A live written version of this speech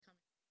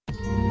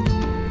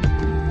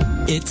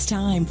It's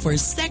time for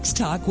Sex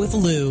Talk with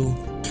Lou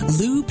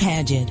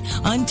Paget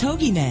on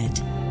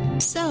TogiNet.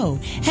 So,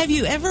 have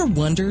you ever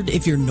wondered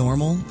if you're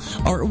normal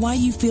or why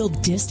you feel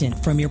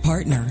distant from your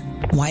partner?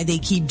 Why they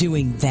keep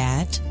doing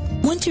that?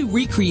 Want to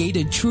recreate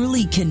a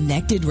truly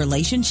connected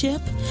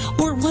relationship?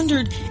 Or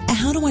wondered,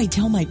 how do I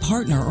tell my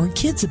partner or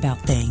kids about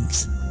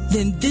things?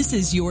 Then this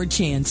is your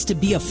chance to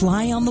be a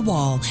fly on the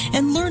wall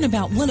and learn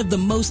about one of the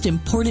most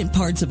important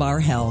parts of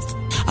our health,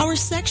 our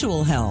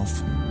sexual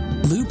health.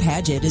 Lou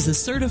Paget is a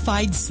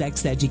certified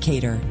sex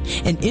educator,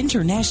 an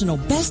international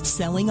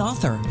best-selling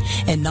author.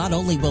 And not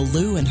only will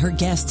Lou and her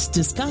guests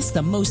discuss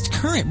the most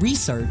current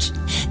research,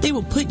 they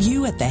will put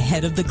you at the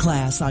head of the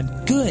class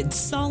on good,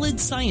 solid,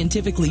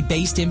 scientifically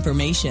based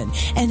information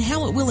and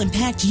how it will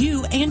impact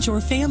you and your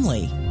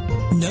family.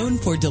 Known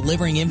for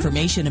delivering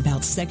information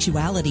about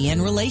sexuality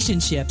and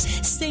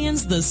relationships,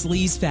 sans the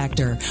sleaze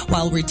factor,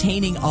 while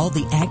retaining all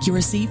the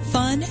accuracy,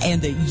 fun,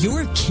 and the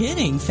you're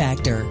kidding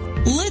factor.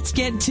 Let's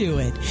get to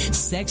it.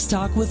 Sex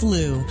Talk with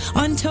Lou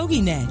on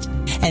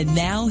TogiNet. And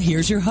now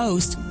here's your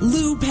host,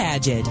 Lou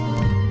Paget.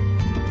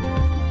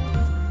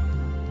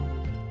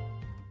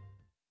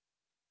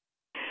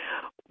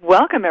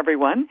 Welcome,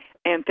 everyone,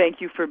 and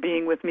thank you for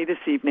being with me this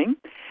evening.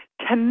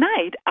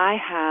 Tonight, I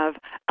have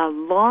a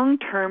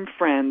long-term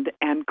friend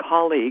and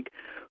colleague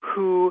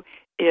who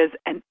is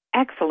an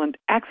excellent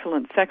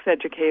sex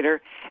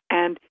educator,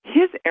 and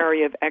his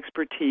area of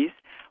expertise,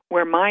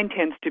 where mine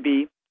tends to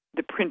be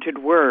the printed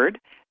word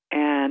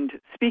and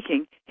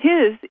speaking,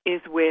 his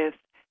is with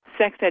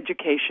sex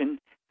education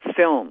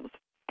films.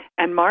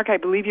 And Mark, I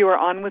believe you are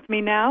on with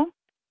me now?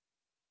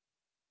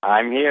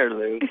 I'm here,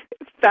 Lou.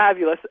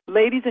 Fabulous.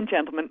 Ladies and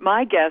gentlemen,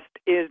 my guest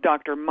is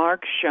Dr.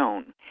 Mark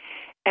Schoen.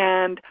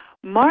 And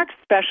Mark's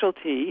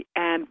specialty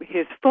and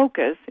his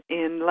focus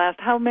in the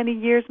last how many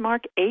years,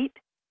 Mark? 8,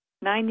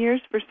 9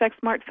 years for Sex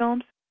Smart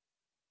Films?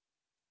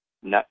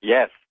 No,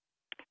 yes.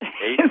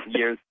 8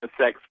 years for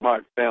Sex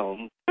Smart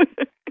Films.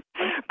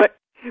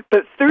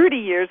 but 30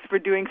 years for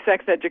doing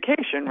sex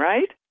education,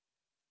 right?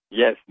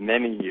 Yes,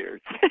 many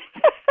years.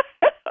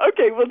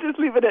 Okay, we'll just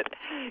leave it at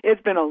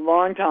it's been a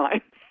long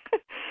time.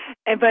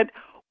 But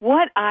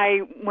when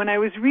I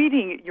was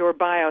reading your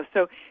bio,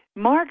 so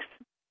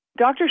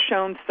Dr.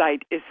 Schoen's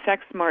site is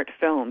Sex Smart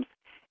Films.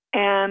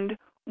 And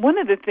one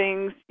of the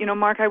things,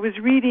 Mark, I was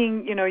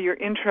reading, your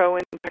intro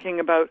and talking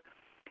about,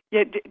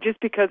 just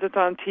because it's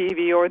on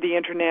TV or the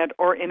internet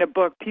or in a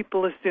book,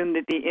 people assume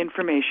that the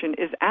information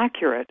is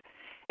accurate.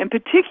 And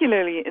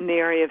particularly in the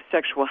area of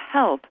sexual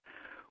health,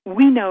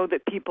 we know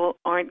that people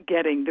aren't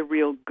getting the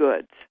real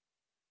goods.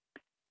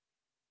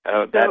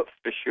 Oh, that's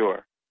for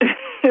sure.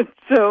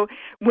 So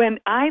when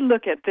I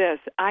look at this,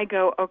 I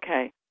go,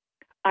 okay,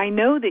 I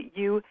know that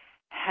you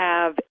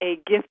have a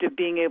gift of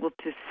being able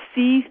to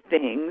see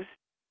things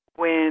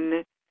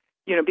when,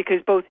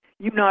 because both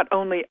you not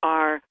only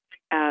are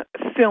a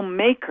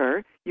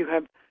filmmaker, you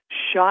have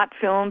shot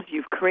films,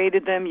 you've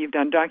created them, you've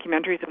done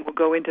documentaries, and we'll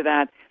go into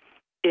that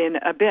in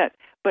a bit.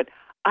 But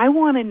I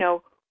want to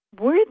know,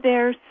 were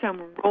there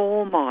some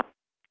role models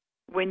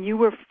when you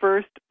were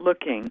first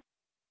looking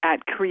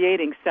at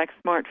creating Sex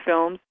Smart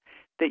Films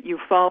that you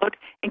followed,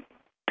 and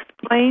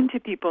explain to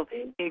people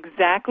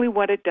exactly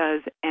what it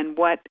does and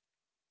what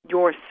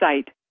your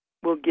site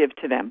will give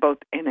to them, both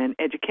in an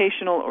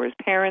educational or as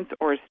parents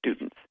or as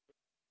students?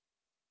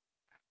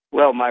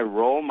 Well, my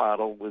role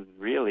model was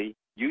really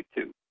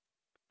YouTube.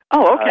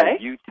 Oh, okay.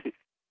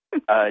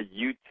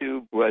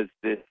 YouTube was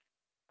this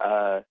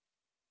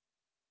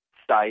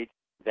site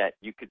that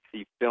you could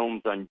see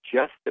films on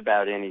just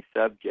about any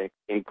subject,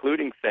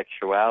 including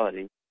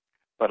sexuality,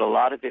 but a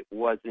lot of it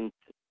wasn't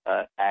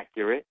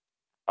accurate.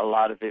 A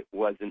lot of it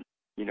wasn't,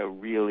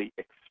 really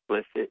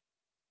explicit.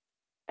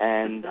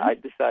 And I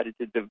decided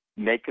to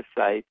make a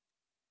site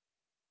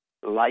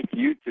like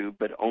YouTube,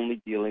 but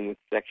only dealing with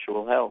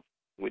sexual health,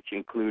 which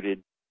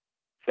included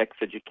sex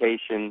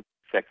education,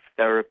 sex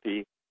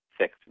therapy,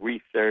 sex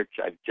research.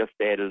 I've just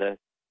added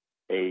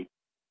a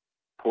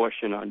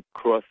portion on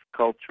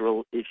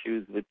cross-cultural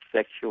issues with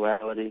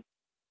sexuality.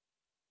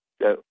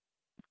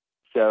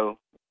 So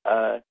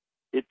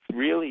it's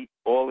really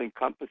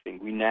all-encompassing.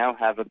 We now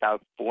have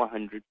about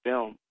 400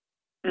 films.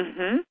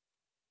 Mm-hmm.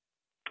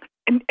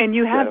 And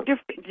you have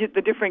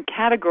the different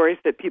categories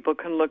that people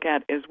can look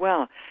at as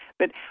well.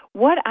 But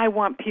what I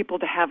want people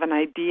to have an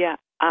idea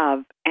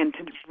of and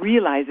to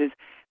realize is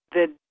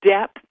the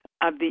depth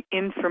of the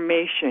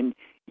information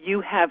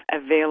you have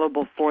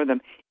available for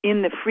them.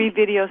 In the free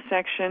video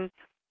section,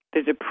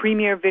 there's a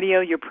premiere video.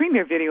 Your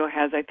premiere video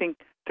has, I think,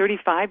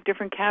 35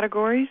 different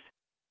categories.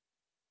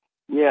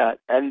 Yeah,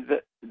 and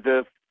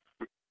the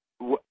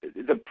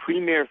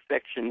premiere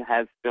section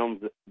has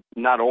films,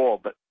 not all,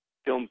 but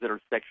films that are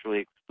sexually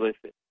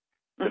explicit.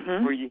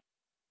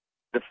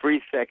 The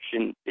free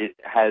section, it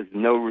has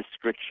no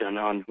restriction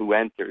on who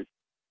enters,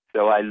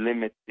 so I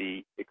limit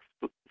the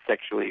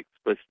sexually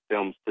explicit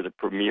films to the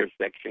premiere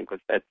section because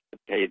that's the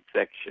paid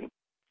section.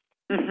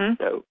 Mm-hmm.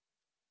 So,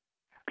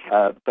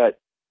 but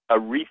a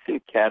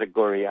recent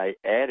category I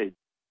added,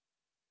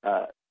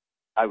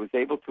 I was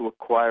able to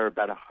acquire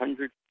about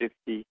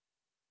 150,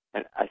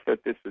 and I thought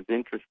this was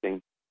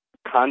interesting,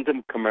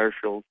 condom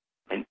commercials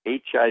and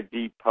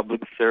HIV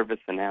public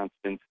service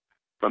announcements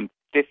from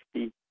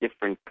 50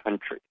 different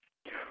countries.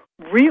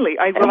 Really?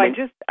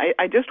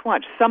 I just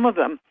watched some of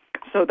them,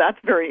 so that's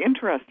very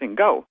interesting.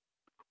 Go.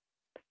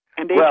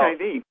 And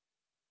HIV.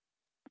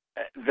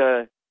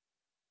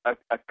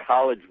 A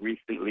college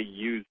recently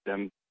used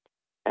them,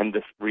 and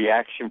the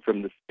reaction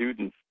from the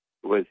students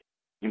was,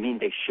 "You mean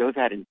they show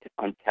that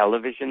on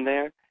television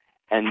there?"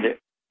 And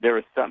there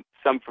are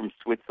some from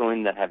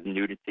Switzerland that have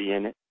nudity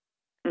in it.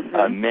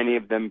 Mm-hmm. Many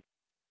of them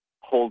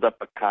hold up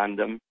a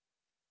condom.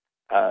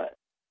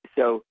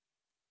 So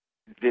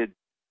the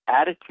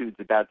attitudes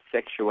about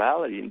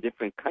sexuality in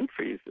different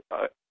countries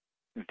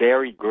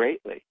vary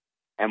greatly,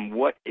 and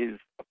what is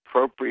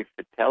appropriate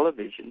for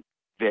television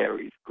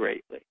varies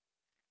greatly.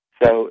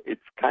 So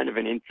it's kind of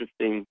an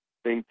interesting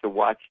thing to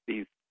watch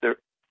these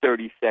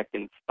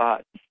 30-second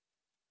spots.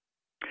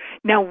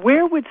 Now,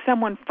 where would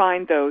someone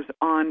find those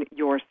on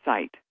your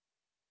site?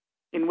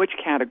 In which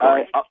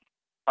category?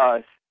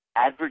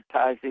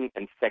 Advertising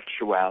and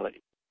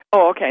sexuality.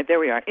 Oh, okay. There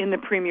we are, in the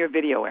Premier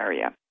Video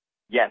area.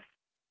 Yes.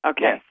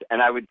 Okay. Yes,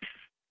 and I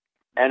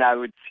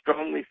would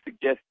strongly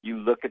suggest you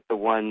look at the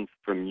ones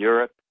from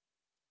Europe,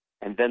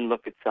 and then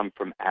look at some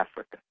from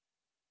Africa.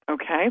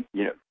 Okay.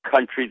 You know,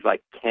 countries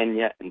like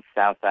Kenya and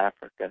South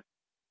Africa.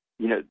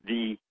 You know,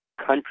 the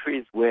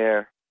countries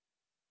where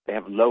they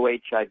have low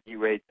HIV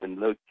rates and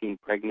low teen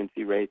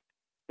pregnancy rates,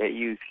 they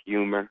use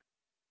humor.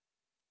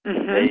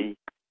 Mm-hmm. They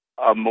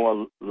are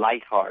more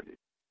lighthearted.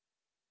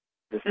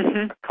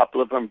 Mm-hmm. A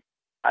couple of them,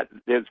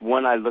 there's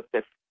one I looked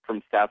at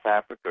from South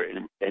Africa,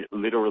 and it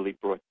literally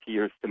brought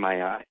tears to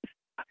my eyes.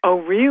 Oh,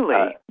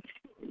 really?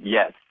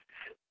 Yes.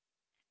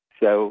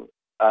 So,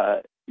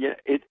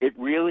 it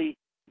really,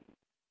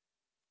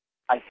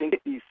 I think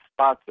these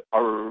spots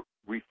are a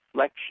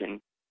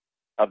reflection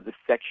of the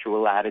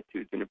sexual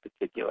attitudes in a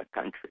particular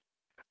country.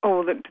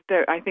 Oh,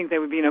 I think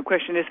there would be no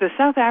question. Is the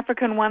South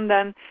African one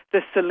then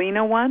the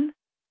Selena one?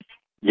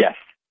 Yes.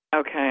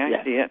 Okay,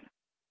 I see it.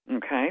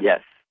 Okay.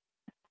 Yes.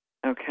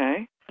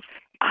 Okay.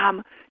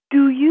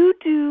 Do you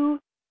do...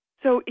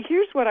 So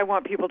here's what I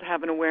want people to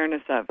have an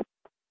awareness of.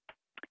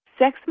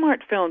 Sex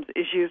Smart Films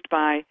is used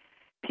by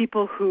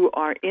people who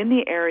are in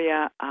the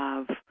area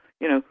of,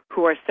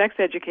 who are sex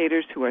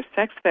educators, who are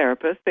sex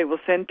therapists. They will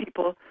send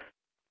people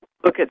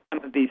look at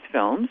some of these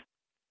films.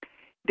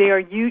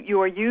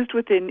 You are used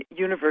within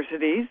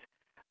universities.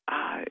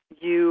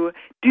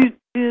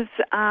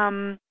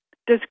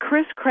 Does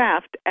Chris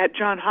Kraft at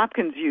Johns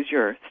Hopkins use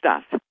your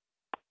stuff?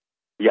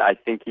 Yeah, I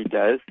think he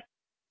does.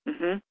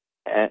 Mm-hmm.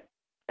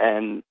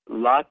 And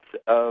lots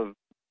of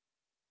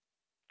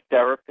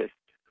therapists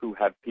who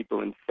have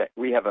people in sex.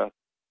 We have a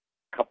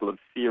couple of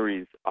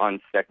series on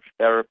sex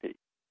therapy,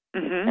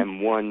 mm-hmm.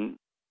 and one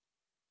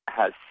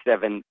has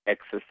 7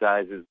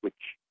 exercises which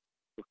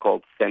are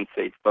called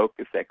sensate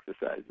focus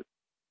exercises.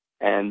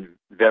 And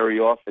very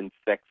often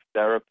sex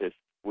therapists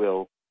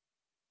will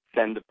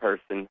send a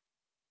person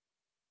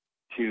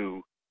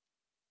to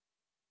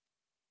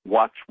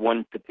watch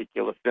one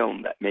particular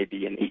film that may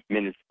be an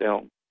 8-minute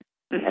film.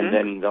 Mm-hmm. And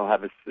then they'll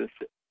have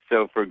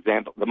so for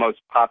example, the most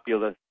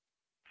popular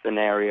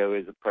scenario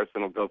is a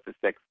person will go for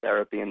sex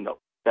therapy, and the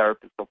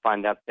therapist will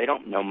find out they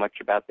don't know much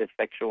about their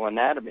sexual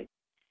anatomy.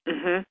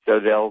 Mm-hmm. So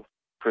they'll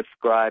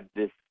prescribe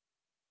this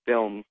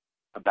film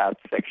about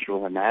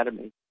sexual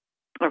anatomy.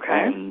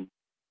 Okay. And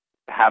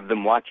have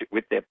them watch it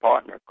with their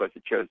partner, because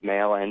it shows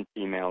male and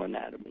female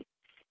anatomy.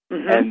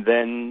 Mm-hmm. And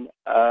then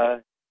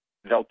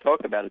they'll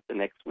talk about it the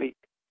next week.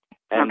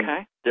 And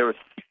there are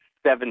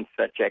 7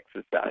 such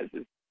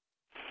exercises.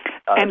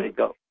 And they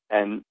go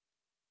and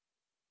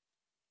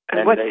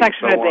what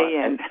section are they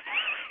in?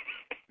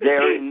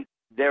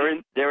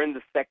 They're in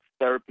the sex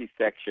therapy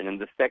section, and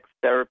the sex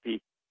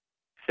therapy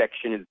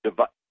section is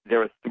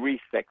there are 3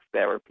 sex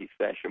therapy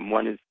sessions.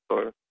 One is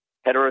for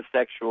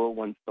heterosexual,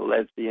 one's for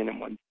lesbian, and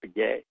one's for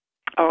gay.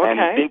 Oh, okay. And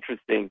it's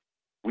interesting.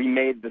 We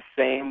made the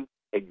same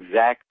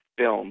exact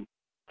film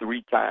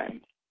 3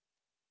 times.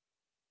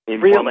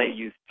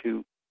 Really?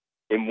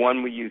 In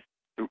one we used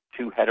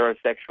 2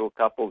 heterosexual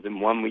couples, in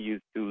one we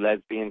used 2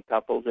 lesbian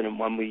couples, and in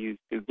one we used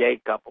 2 gay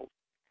couples.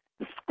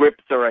 The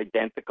scripts are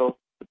identical.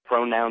 The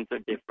pronouns are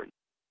different.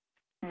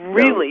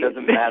 Really? So it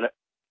doesn't matter.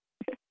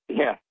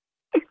 Yeah.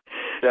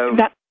 So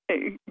now,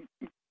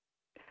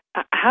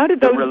 how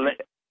did those...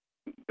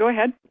 Go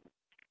ahead.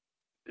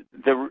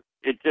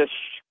 It just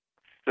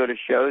sort of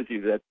shows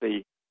you that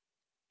the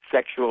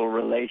sexual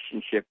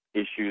relationship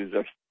issues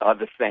are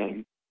the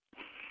same.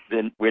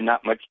 Then we're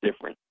not much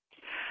different.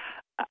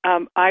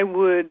 I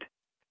would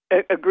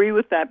agree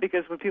with that,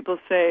 because when people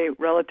say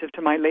relative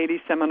to my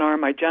ladies seminar,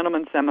 my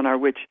gentleman seminar,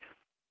 which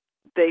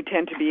they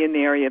tend to be in the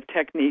area of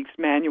techniques,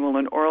 manual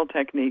and oral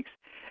techniques,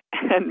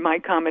 and my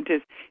comment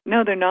is,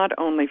 no, they're not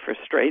only for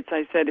straights.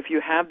 I said, if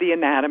you have the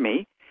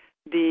anatomy,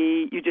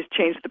 you just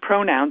change the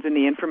pronouns and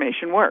the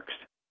information works.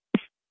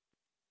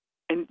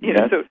 And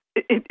so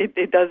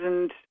it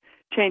doesn't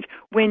change.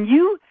 When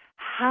you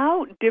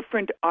how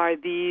different are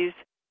these,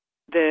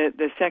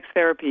 the sex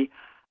therapy?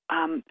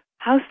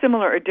 How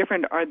similar or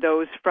different are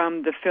those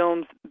from the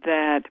films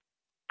that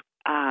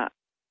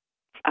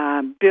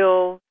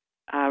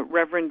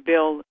Reverend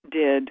Bill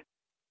did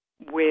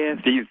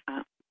with...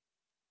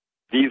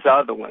 These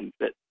are the ones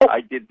that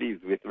I did these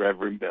with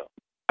Reverend Bill.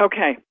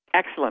 Okay,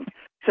 excellent.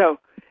 So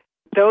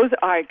those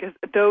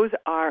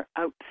are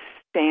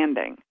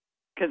outstanding.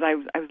 Because I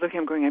was looking,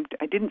 I'm going,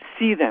 I didn't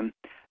see them,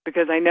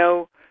 because I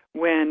know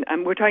when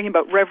we're talking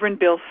about Reverend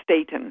Bill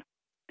Staten,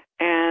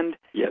 and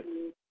yes.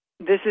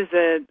 This is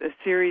a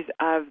series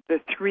of the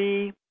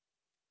three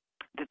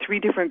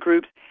different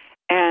groups,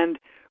 and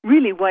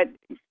really what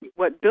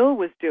Bill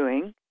was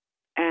doing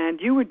and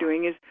you were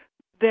doing is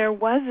there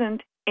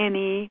wasn't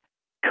any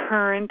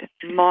current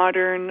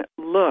modern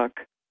look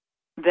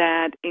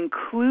that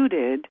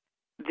included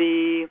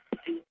the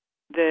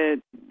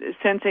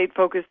Sense8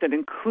 focus, that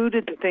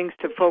included the things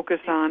to focus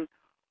on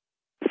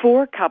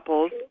for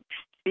couples,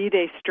 be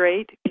they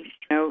straight,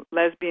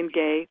 lesbian,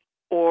 gay,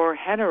 or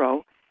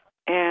hetero.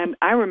 And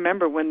I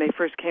remember when they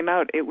first came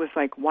out, it was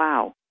like,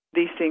 wow,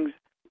 these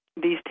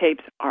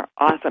tapes are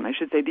awesome. I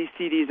should say these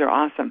CDs are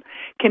awesome.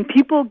 Can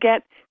people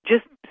get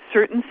just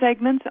certain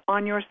segments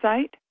on your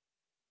site?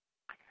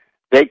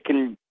 They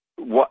can,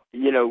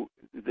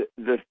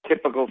 the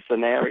typical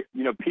scenario,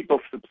 people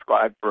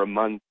subscribe for a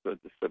month, or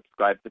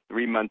subscribe for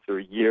 3 months or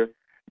a year,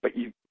 but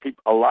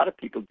a lot of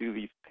people do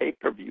these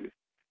pay-per-views.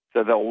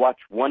 So they'll watch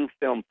one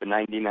film for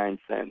 99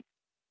 cents.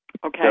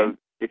 Okay. So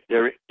if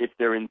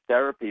they're in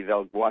therapy,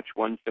 they'll watch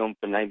one film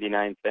for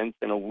 99 cents,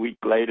 and a week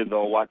later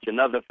they'll watch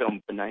another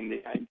film for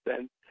 99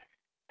 cents.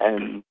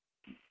 And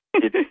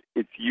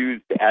it's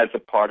used as a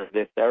part of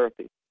their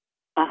therapy.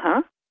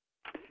 Uh-huh.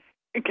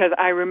 Because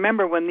I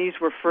remember when these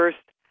were first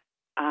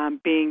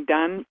being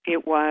done, they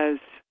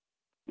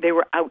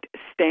were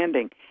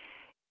outstanding.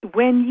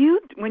 When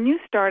you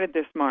started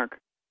this, Mark,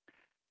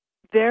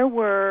 there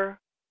were,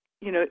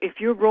 if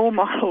your role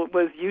model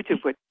was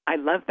YouTube, which I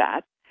love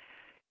that,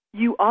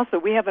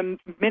 we have a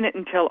minute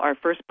until our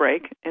first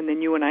break, and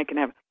then you and I can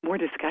have more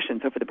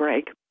discussions over the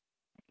break.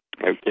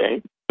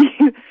 Okay.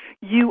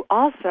 You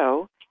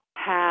also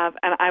have,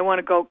 and I want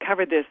to go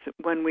cover this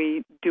when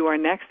we do our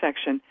next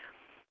section,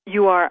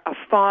 you are a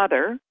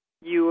father.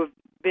 You have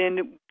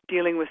been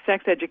dealing with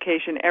sex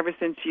education ever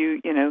since you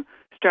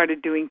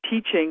started doing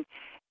teaching,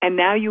 and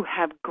now you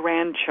have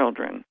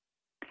grandchildren.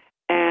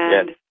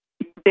 And yes.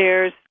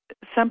 There's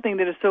something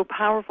that is so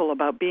powerful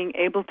about being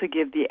able to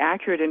give the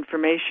accurate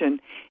information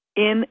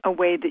in a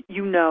way that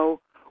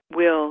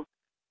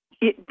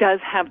it does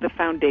have the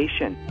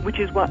foundation, which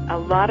is what a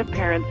lot of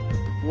parents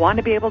want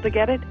to be able to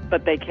get it,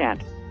 but they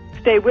can't.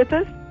 Stay with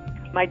us.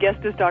 My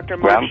guest is Dr.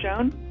 Mark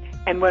Schoen,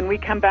 and when we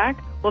come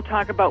back, we'll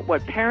talk about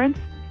what parents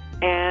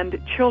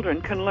and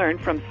children can learn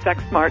from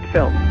Sex Smart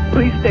films.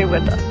 Please stay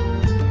with us.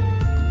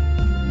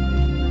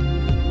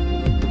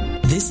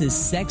 This is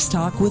Sex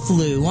Talk with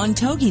Lou on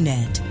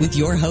TogiNet with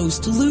your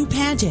host, Lou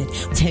Paget.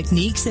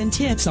 Techniques and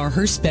tips are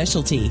her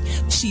specialty.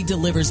 She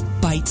delivers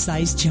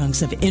bite-sized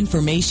chunks of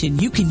information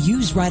you can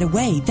use right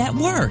away that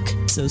work.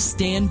 So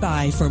stand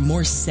by for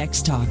more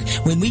sex talk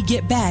when we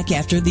get back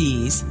after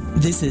these.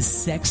 This is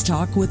Sex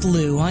Talk with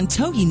Lou on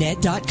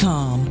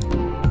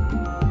TogiNet.com.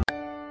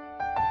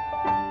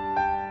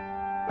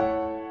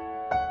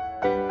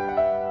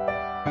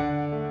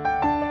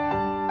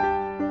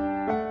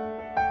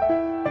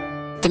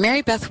 The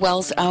Mary Beth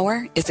Wells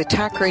Hour is a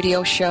talk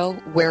radio show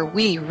where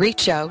we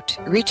reach out,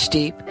 reach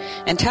deep,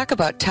 and talk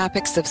about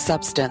topics of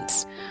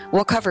substance.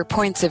 We'll cover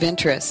points of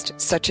interest,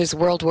 such as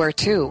World War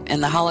II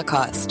and the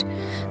Holocaust,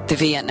 the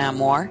Vietnam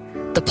War,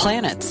 the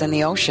planets and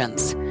the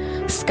oceans,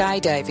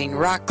 skydiving,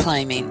 rock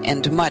climbing,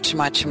 and much,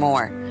 much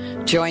more.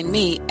 Join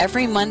me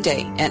every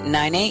Monday at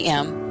 9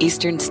 a.m.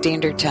 Eastern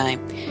Standard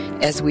Time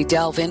as we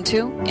delve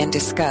into and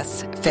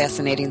discuss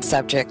fascinating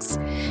subjects.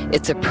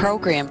 It's a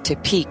program to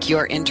pique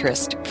your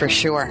interest for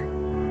sure.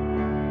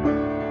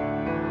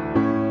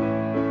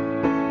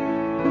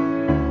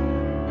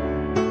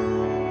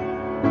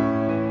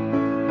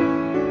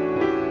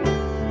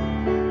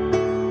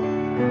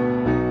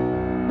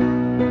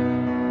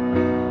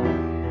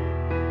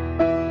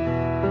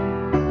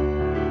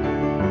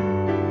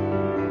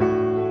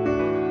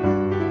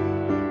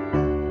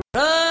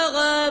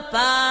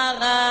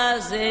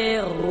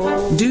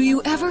 Do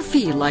you ever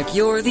feel like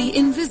you're the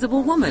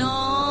invisible woman?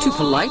 Too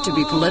polite to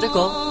be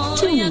political,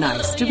 too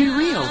nice to be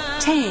real,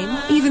 tame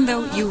even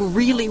though you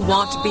really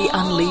want to be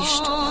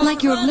unleashed?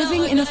 Like you're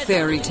living in a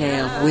fairy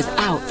tale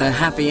without the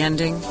happy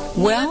ending?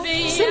 Well,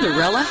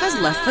 Cinderella has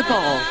left the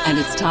ball, and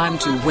it's time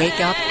to wake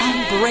up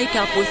and break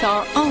up with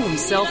our own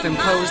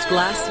self-imposed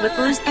glass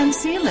slippers and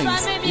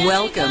ceilings.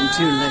 Welcome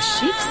to Le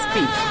Chic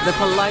Speak, the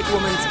polite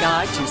woman's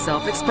guide to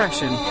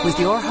self-expression, with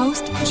your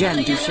host,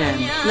 Jen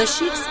Duchenne. Le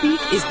Chic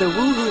Speak is the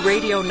Woohoo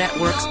Radio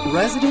Network's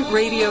resident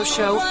radio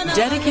show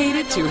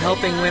dedicated to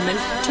helping women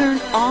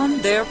turn on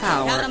their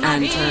power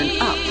and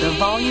turn up the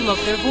volume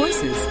of their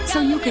voices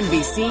so you can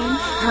be seen,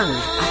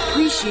 heard,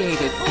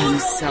 appreciated, and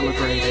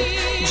celebrated.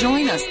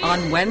 Join us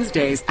on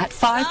Wednesdays at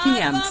 5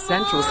 p.m.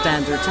 Central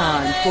Standard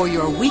Time for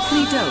your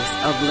weekly dose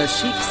of Le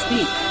Chic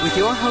Speak with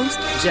your host,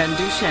 Jen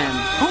Duchenne,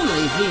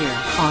 only here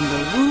on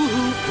the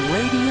Woohoo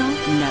Radio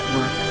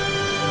Network.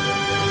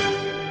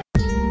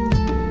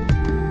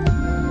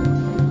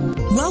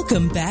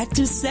 Welcome back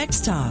to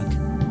Sex Talk.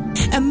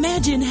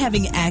 Imagine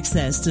having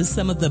access to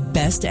some of the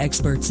best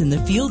experts in the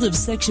field of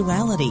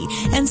sexuality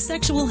and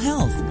sexual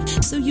health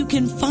so you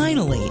can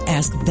finally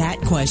ask that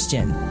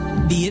question.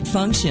 Be it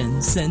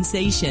function,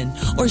 sensation,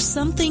 or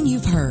something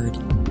you've heard.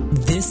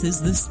 This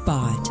is the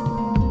spot.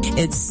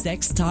 It's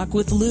Sex Talk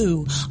with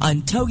Lou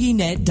on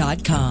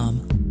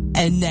TogiNet.com.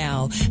 And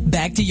now,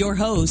 back to your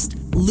host,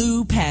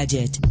 Lou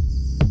Paget.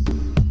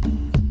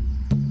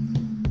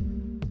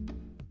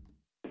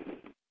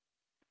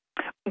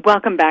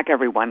 Welcome back,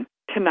 everyone.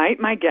 Tonight,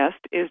 my guest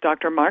is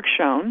Dr. Mark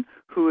Schoen,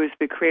 who is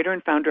the creator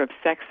and founder of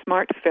Sex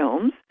Smart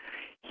Films.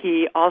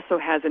 He also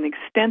has an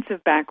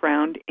extensive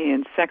background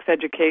in sex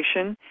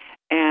education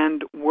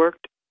and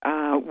worked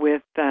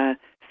with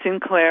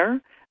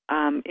Sinclair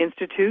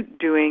Institute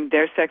doing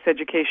their sex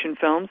education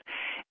films.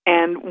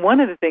 And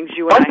one of the things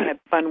you and I had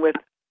fun with,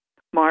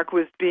 Mark,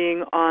 was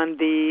being on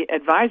the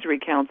advisory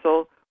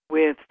council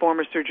with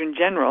former Surgeon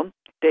General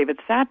David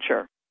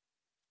Satcher.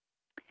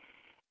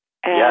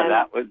 And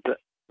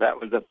that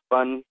was a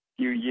fun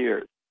few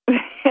years.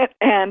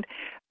 And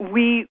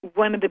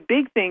one of the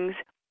big things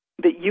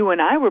that you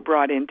and I were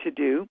brought in to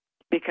do,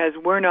 because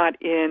we're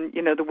not in,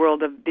 the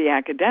world of the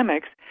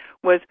academics,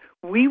 was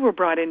we were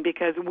brought in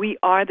because we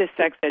are the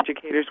sex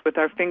educators with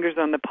our fingers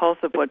on the pulse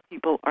of what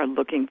people are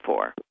looking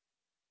for.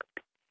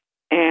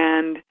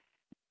 And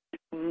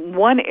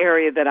one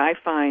area that I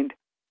find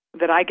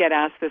that I get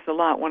asked this a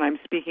lot when I'm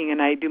speaking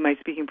and I do my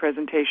speaking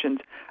presentations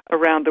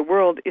around the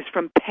world is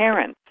from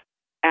parents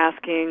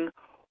asking,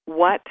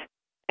 what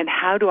and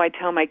how do I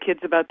tell my kids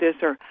about this,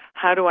 or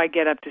how do I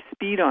get up to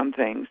speed on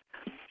things?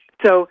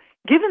 So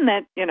given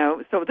that,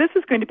 so this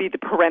is going to be the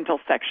parental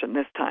section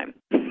this time.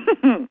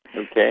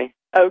 Okay.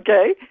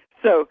 Okay.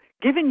 So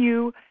given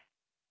you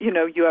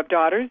have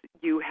daughters,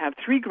 you have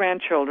 3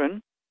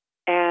 grandchildren,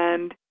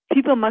 and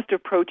people must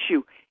approach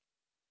you.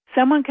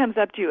 Someone comes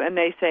up to you and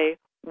they say,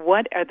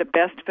 what are the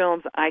best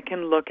films I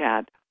can look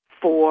at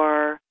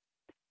for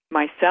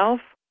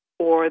myself,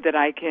 or that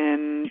I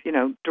can,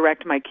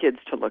 direct my kids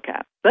to look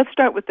at? Let's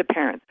start with the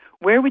parents.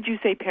 Where would you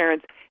say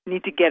parents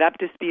need to get up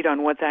to speed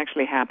on what's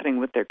actually happening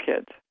with their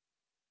kids?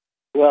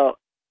 Well,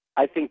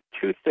 I think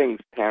 2 things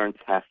parents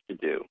have to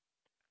do.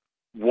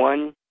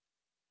 One,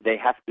 they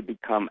have to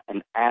become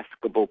an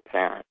askable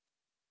parent.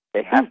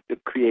 They have to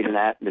create an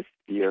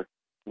atmosphere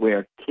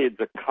where kids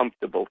are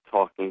comfortable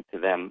talking to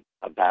them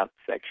about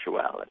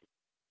sexuality.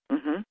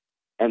 Mm-hmm.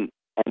 And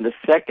the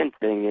second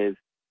thing is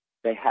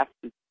they have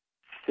to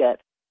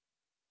set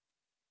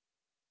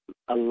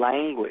a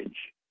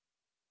language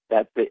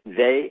that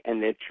they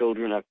and their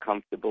children are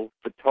comfortable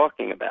for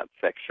talking about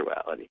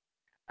sexuality.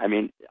 I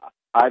mean,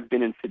 I've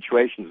been in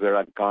situations where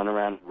I've gone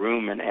around the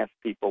room and asked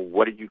people,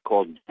 what do you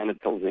call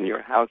genitals in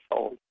your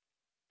household?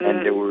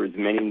 And there were as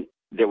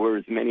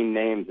many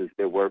names as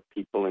there were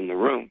people in the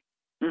room.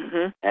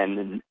 Mm-hmm.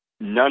 And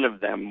none of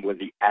them were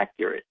the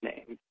accurate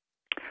names.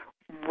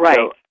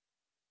 Right.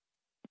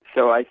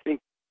 So I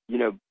think,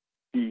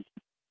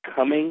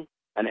 becoming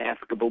an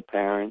askable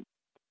parent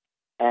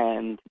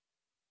and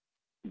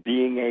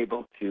being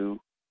able to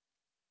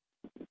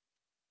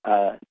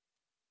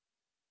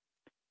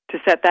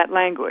set that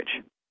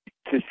language.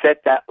 To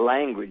set that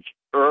language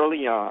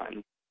early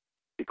on,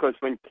 because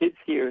when kids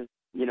hear,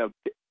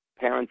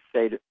 parents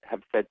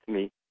have said to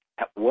me,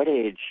 at what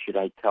age should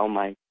I tell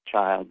my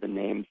child the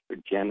names for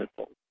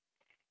genitals?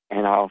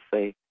 And I'll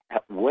say,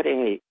 at what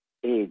age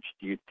do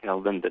you tell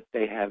them that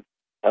they have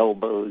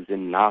elbows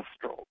and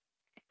nostrils?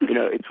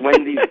 It's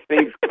when these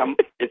things come.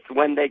 It's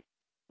when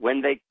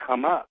they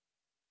come up.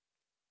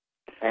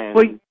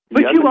 And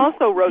but you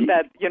also wrote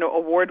that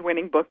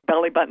award-winning book,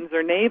 Belly Buttons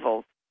or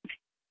Navels.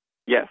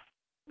 Yes,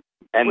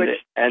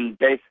 and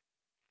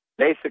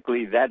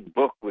basically that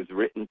book was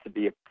written to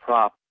be a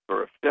prop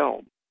for a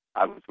film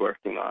I was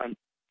working on,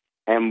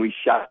 and we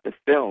shot the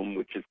film,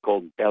 which is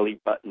called Belly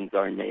Buttons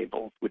Are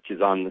Navels, which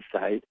is on the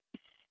site.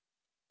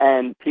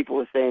 And people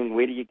were saying,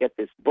 where do you get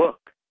this book?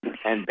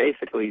 And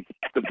basically,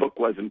 the book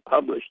wasn't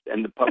published,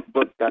 and the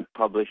book got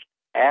published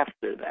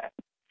after that.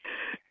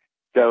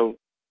 So,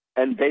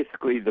 and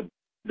basically the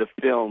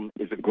film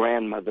is a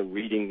grandmother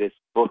reading this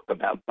book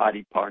about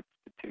body parts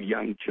to 2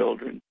 young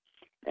children,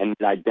 and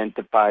it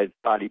identifies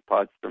body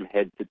parts from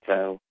head to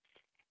toe.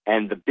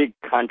 And the big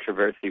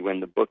controversy when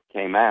the book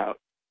came out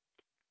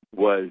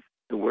was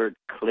the word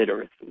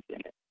clitoris was in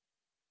it.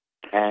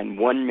 And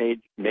one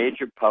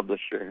major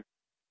publisher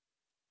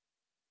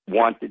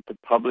wanted to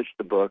publish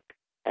the book,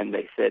 and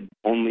they said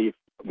only if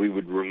we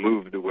would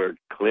remove the word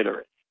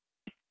clitoris.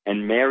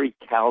 And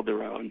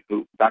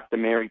Dr.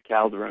 Mary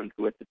Calderon,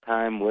 who at the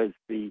time was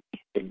the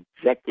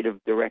executive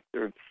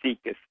director of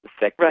SECUS, the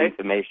Sex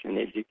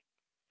Information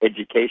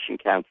Education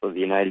Council of the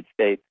United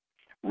States,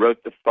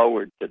 wrote the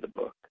foreword to the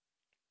book.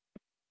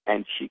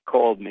 And she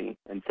called me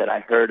and said, I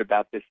heard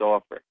about this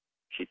offer.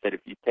 She said, if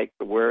you take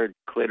the word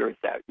clitoris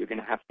out, you're going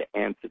to have to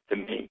answer to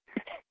me.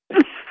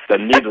 So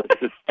needless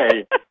to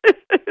say,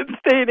 it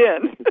stayed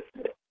in.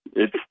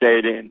 It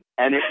stayed in.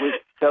 And it was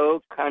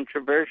so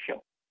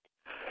controversial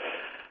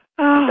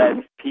Oh.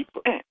 that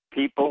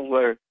people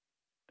were,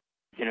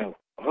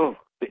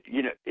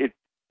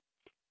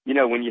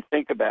 when you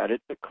think about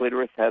it, the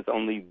clitoris has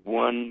only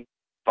one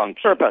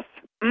function. Purpose.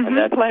 Mm-hmm. And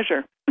that's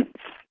pleasure.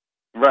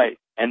 Right.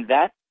 And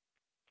that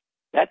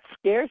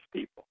scares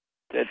people,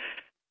 that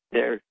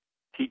they're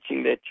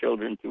teaching their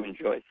children to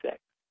enjoy sex.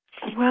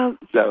 Well,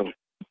 so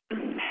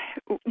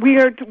we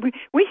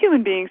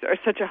human beings are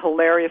such a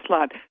hilarious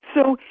lot.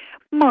 So,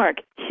 Mark,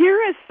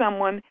 here is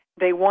someone,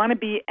 they want to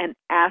be an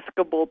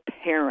askable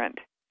parent.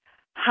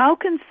 How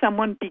can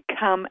someone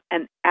become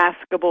an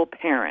askable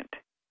parent?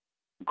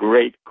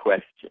 Great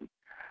question.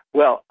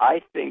 Well,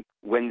 I think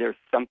when there's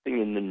something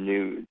in the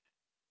news,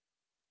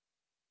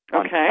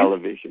 on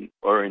television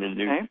or in a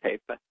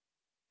newspaper,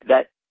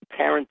 that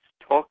parents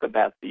talk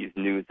about these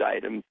news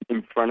items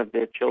in front of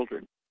their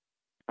children.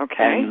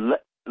 Okay. And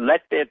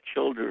let their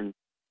children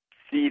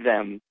see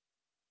them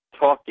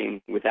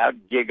talking without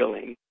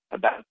giggling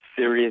about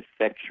serious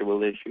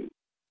sexual issues.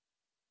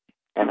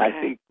 And I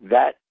think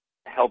that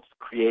helps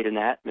create an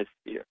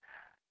atmosphere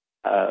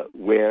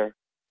where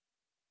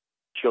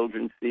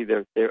children see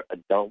their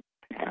adult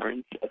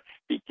parents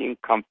speaking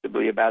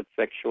comfortably about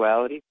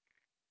sexuality.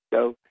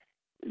 So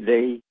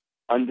they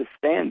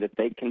understand that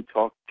they can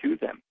talk to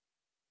them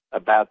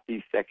about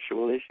these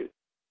sexual issues.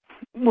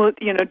 Well,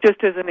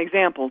 just as an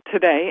example,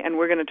 today, and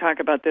we're going to talk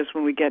about this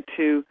when we get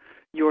to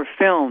your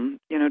film,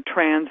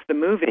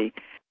 TRANSthemovie,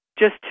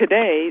 just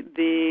today,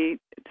 the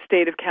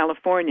state of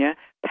California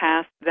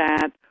passed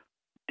that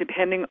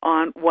depending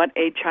on what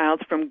a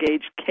child's from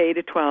age K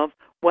to 12,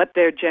 what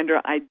their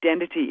gender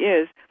identity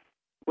is,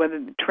 whether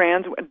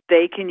trans,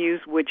 they can use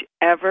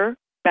whichever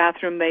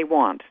bathroom they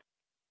want.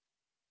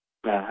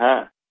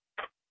 Uh-huh.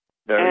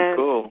 Very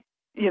cool.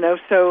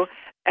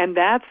 And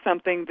that's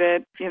something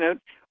that,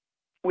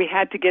 we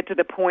had to get to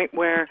the point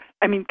where,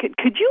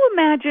 could you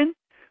imagine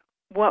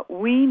what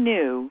we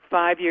knew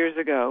 5 years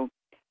ago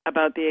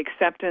about the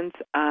acceptance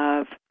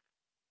of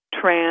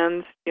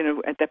trans,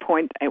 at that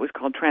point it was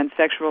called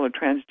transsexual or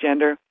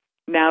transgender.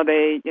 Now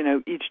they,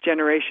 each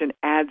generation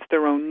adds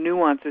their own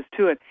nuances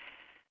to it.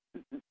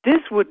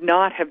 This would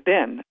not have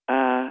been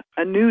a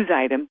news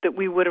item that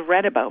we would have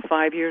read about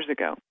 5 years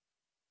ago.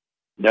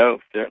 No,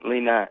 certainly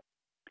not.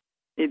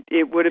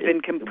 It would have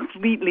been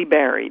completely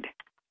buried,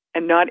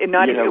 and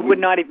it would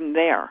not even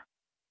there.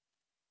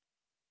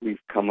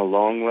 We've come a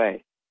long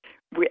way.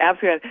 We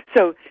absolutely have.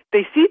 So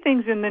they see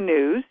things in the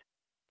news,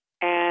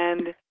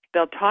 and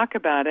they'll talk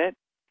about it.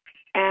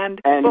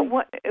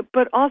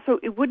 But also,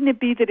 wouldn't it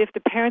be that if the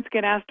parents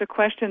get asked a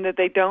question that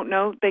they don't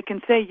know, they can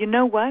say, you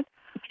know what,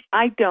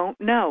 I don't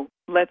know.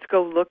 Let's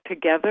go look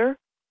together.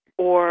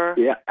 Or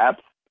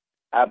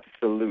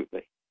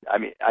absolutely.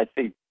 I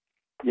think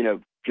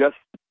just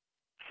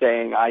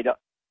saying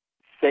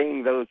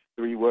those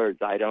three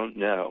words, I don't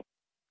know,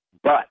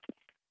 but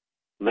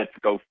let's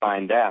go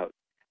find out.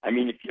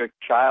 If your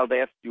child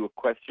asked you a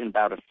question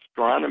about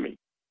astronomy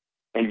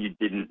and you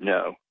didn't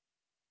know,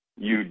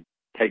 you'd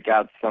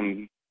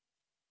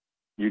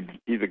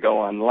either go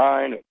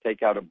online or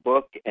take out a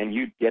book and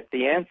you'd get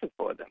the answer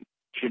for them.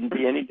 Shouldn't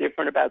be any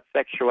different about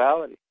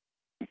sexuality.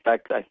 In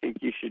fact, I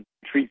think you should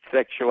treat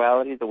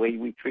sexuality the way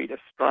we treat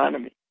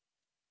astronomy.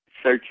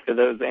 Search for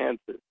those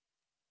answers.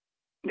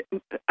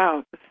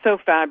 Oh, so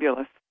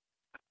fabulous.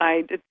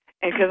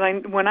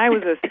 When I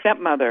was a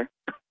stepmother,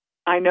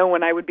 I know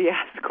when I would be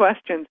asked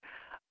questions,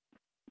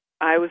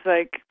 I was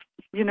like,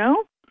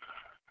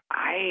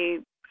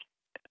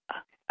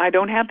 I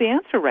don't have the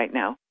answer right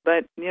now,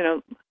 but,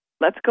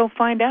 let's go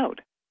find out.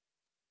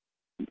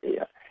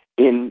 Yeah.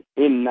 In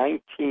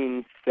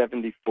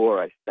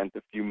 1974, I spent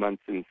a few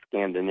months in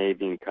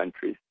Scandinavian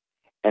countries,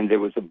 and there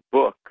was a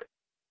book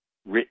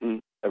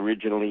written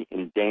originally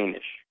in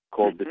Danish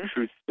called The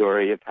True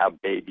Story of How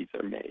Babies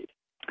Are Made.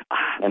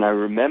 And I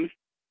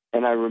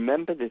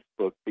remember this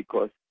book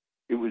because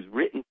it was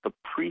written for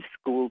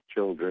preschool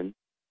children,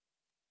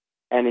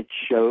 and it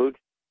showed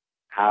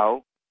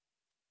how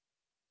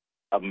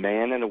a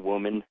man and a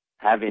woman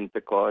have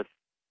intercourse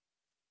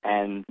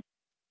and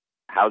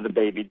how the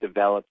baby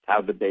develops,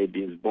 how the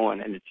baby is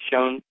born. And it's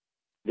shown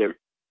their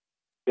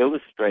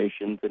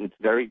illustrations, and it's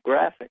very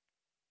graphic.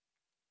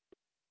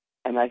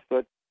 And I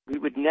thought, we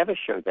would never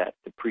show that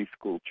to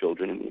preschool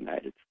children in the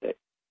United States.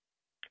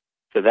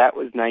 So that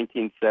was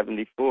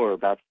 1974,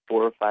 about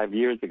 4 or 5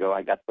 years ago.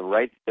 I got the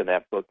rights to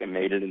that book and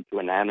made it into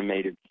an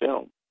animated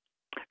film.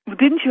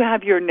 Didn't you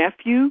have your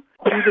nephew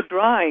do the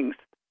drawings?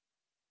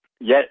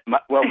 Yeah,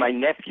 my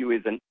nephew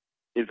is an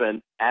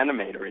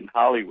animator in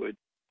Hollywood,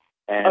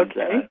 and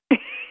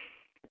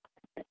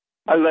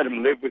I let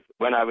him live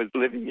when I was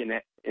living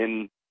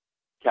in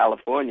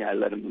California. I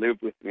let him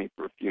live with me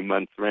for a few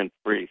months rent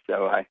free.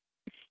 So I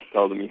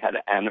told him he had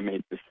to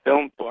animate this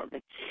film for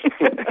me,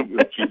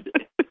 which he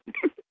did.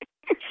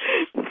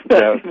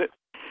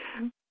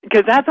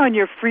 Because that's on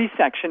your free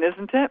section,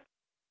 isn't it?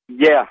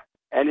 Yeah,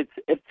 and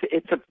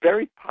it's a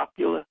very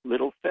popular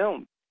little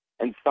film,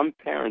 and some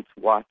parents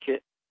watch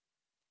it,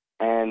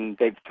 and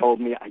they've told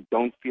me, I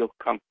don't feel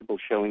comfortable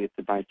showing it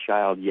to my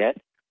child yet,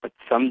 but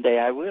someday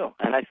I will.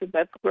 And I said,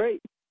 that's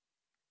great.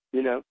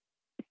 You know,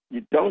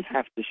 you don't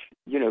have to,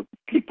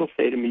 people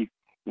say to me,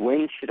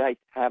 when should I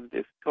have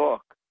this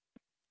talk?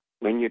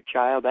 When your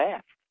child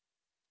asks.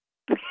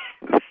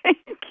 Thank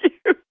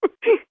you.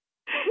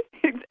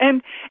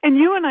 And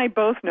you and I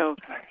both know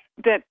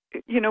that,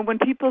 when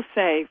people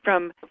say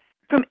from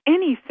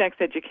any sex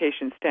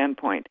education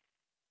standpoint,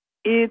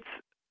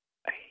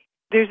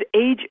 there's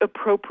age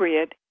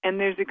appropriate and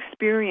there's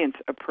experience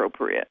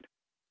appropriate.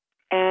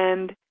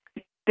 And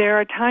there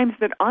are times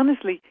that,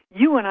 honestly,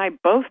 you and I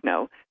both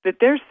know that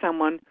there's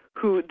someone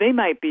who they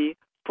might be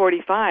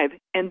 45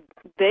 and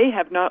they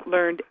have not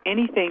learned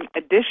anything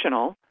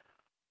additional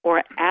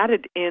or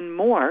added in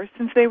more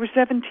since they were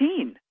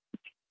 17.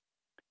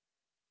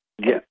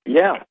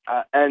 Yeah.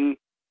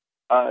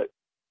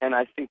 And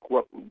I think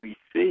what we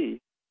see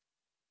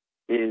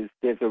is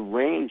there's a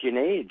range in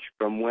age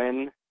from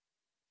when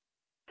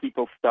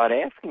people start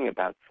asking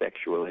about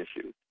sexual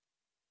issues.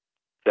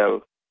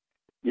 So,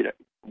 you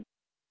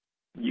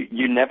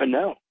never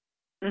know.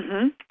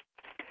 Mm-hmm.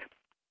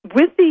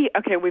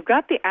 We've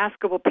got the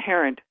askable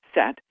parent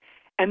set,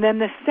 and then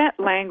the set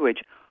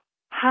language.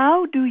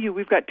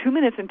 We've got 2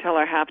 minutes until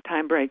our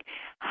halftime break.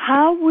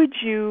 How would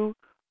you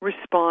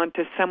respond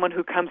to someone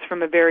who comes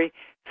from a very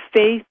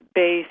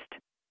faith-based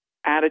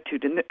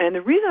attitude? And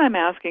the reason I'm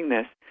asking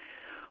this,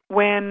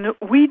 when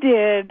we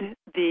did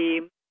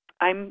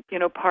I'm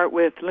part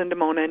with Linda,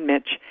 Mona, and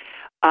Mitch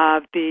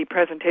of the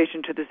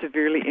presentation to the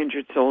severely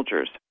injured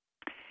soldiers.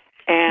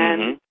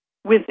 And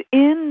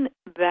within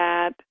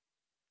that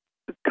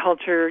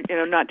culture,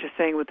 not just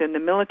saying within the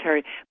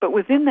military, but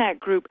within that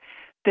group,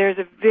 there's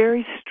a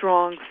very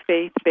strong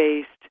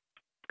faith-based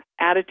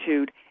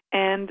attitude.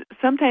 And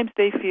sometimes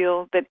they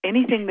feel that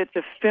anything that's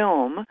a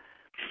film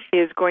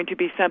is going to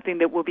be something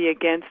that will be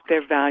against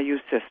their value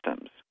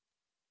systems.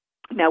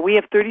 Now, we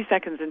have 30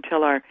 seconds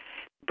until our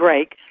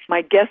break.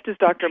 My guest is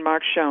Dr.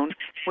 Mark Schoen.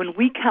 When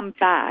we come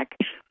back,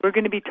 we're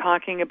going to be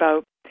talking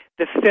about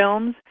the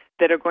films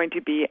that are going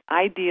to be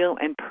ideal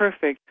and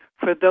perfect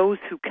for those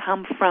who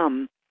come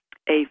from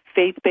a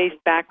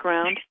faith-based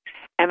background.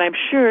 And I'm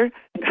sure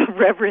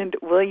Reverend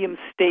William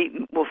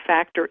Staten will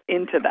factor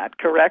into that.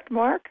 Correct,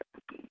 Mark?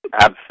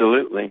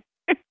 Absolutely.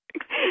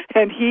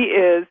 And he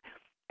is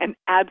an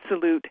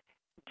absolute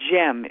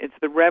gem. It's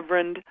the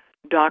Reverend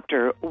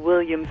Dr.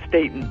 William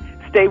Staten.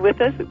 Stay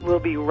with us. We'll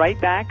be right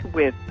back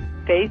with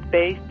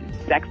faith-based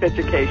sex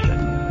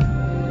education.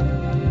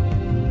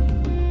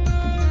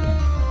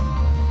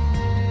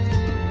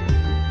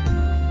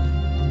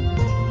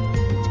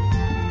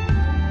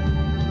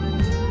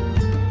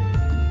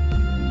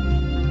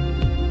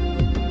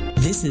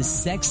 This is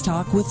Sex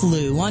Talk with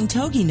Lou on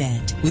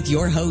TogiNet with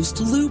your host,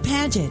 Lou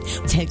Paget.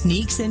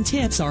 Techniques and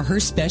tips are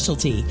her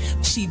specialty.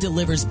 She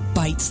delivers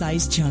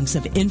bite-sized chunks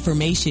of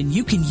information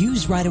you can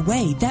use right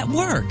away that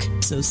work.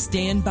 So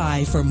stand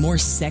by for more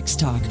Sex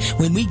Talk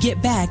when we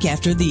get back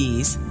after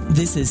these.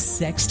 This is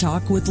Sex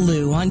Talk with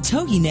Lou on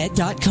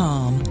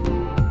TogiNet.com.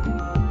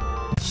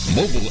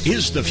 Mobile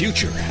is the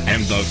future,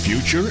 and the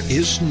future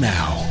is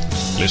now.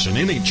 Listen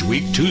in each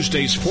week,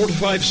 Tuesdays 4 to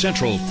 5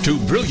 Central, to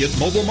Brilliant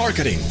Mobile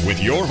Marketing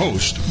with your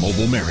host,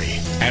 Mobile Mary,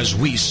 as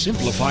we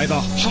simplify the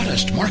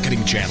hottest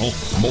marketing channel,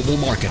 mobile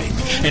marketing,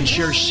 and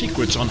share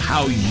secrets on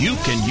how you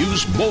can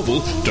use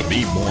mobile to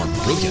be more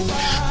brilliant,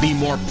 be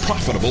more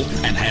profitable,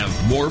 and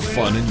have more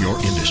fun in your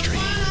industry.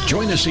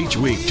 Join us each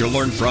week to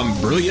learn from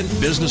brilliant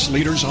business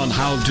leaders on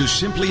how to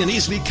simply and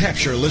easily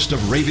capture a list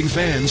of raving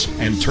fans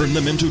and turn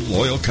them into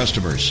loyal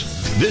customers.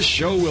 This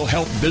show will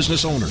help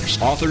business owners,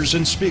 authors,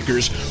 and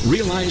speakers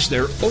realize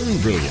their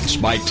own brilliance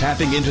by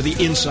tapping into the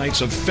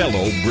insights of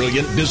fellow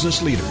brilliant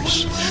business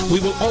leaders. We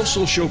will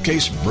also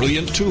showcase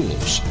brilliant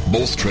tools,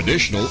 both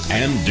traditional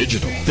and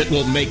digital, that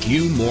will make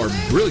you more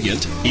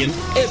brilliant in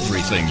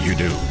everything you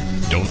do.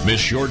 Don't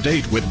miss your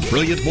date with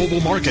Brilliant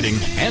Mobile Marketing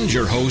and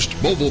your host,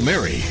 Mobile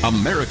Mary,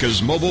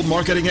 America's mobile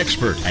marketing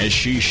expert, as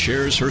she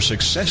shares her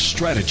success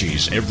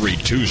strategies every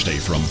Tuesday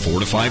from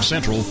 4 to 5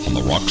 Central on the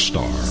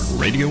Rockstar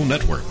Radio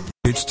Network.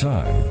 It's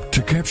time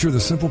to capture the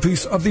simple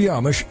piece of the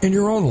Amish in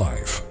your own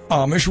life.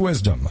 Amish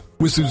Wisdom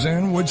with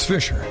Suzanne Woods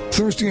Fisher.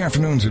 Thursday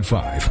afternoons at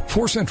 5,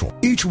 4 Central.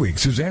 Each week,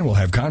 Suzanne will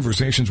have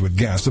conversations with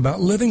guests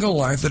about living a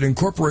life that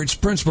incorporates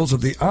principles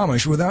of the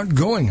Amish without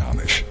going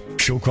Amish.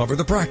 She'll cover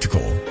the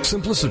practical,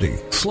 simplicity,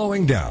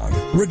 slowing down,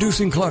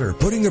 reducing clutter,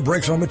 putting the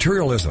brakes on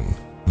materialism.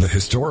 The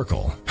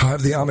historical, how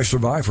have the Amish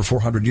survived for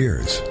 400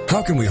 years?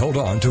 How can we hold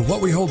on to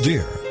what we hold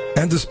dear?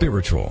 And the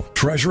spiritual,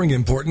 treasuring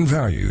important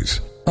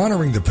values,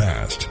 honoring the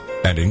past,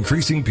 and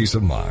increasing peace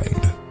of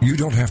mind. You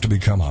don't have to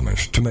become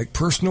Amish to make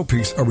personal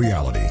peace a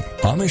reality.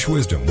 Amish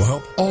Wisdom will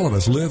help all of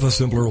us live a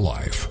simpler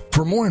life.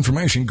 For more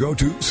information, go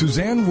to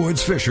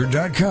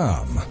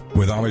SuzanneWoodsFisher.com.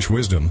 With Amish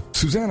Wisdom,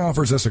 Suzanne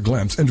offers us a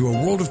glimpse into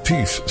a world of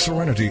peace,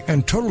 serenity,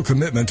 and total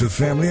commitment to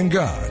family and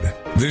God.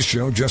 This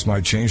show just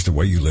might change the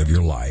way you live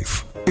your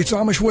life. It's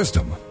Amish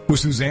Wisdom with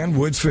Suzanne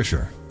Woods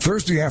Fisher.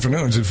 Thursday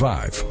afternoons at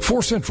 5,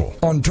 4 Central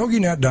on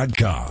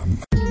TogiNet.com.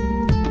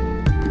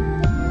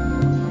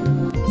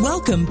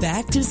 Welcome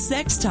back to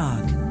Sex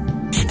Talk.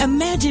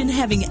 Imagine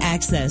having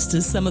access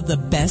to some of the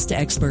best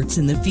experts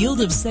in the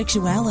field of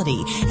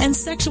sexuality and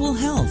sexual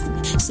health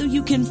so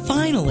you can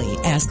finally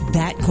ask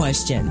that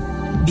question.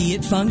 Be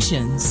it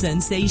function,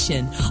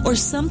 sensation, or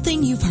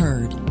something you've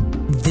heard.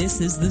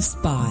 This is the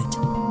spot.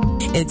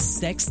 It's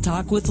Sex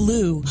Talk with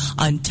Lou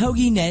on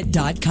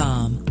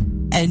TogiNet.com.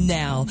 And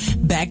now,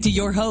 back to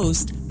your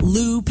host,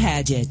 Lou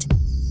Paget.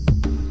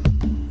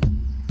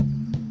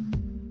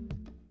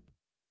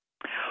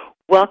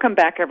 Welcome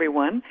back,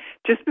 everyone.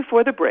 Just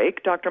before the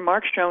break, Dr.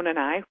 Mark Schoen and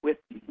I, with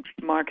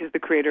Mark is the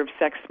creator of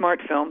Sex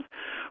Smart Films,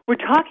 we're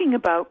talking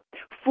about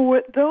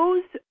for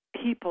those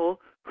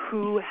people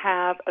who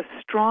have a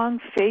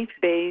strong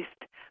faith-based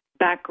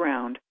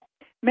background,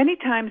 many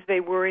times they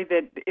worry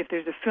that if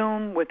there's a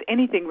film with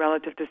anything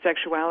relative to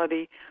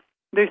sexuality,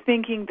 they're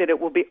thinking that it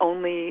will be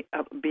only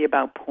be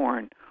about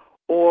porn,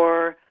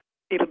 or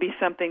it'll be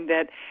something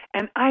that,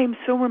 and I am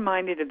so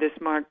reminded of this,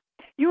 Mark.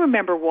 You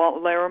remember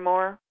Walt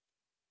Larimore?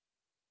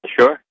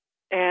 Sure.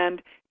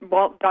 And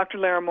Dr.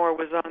 Larimore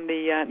was on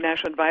the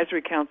National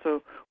Advisory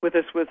Council with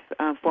us with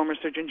former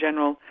Surgeon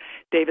General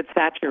David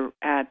Thatcher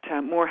at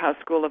Morehouse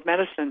School of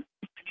Medicine.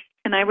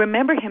 And I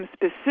remember him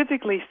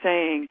specifically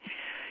saying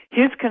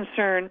his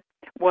concern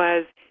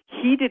was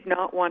he did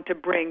not want to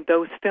bring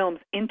those films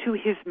into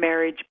his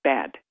marriage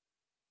bed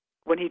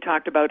when he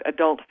talked about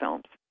adult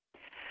films.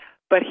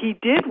 But he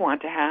did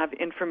want to have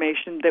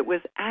information that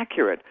was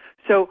accurate.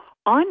 So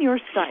on your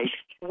site,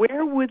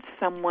 where would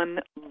someone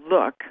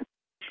look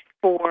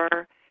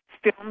for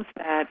films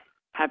that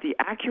have the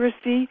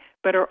accuracy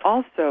but are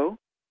also,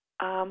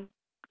 that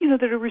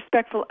are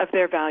respectful of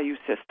their value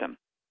system?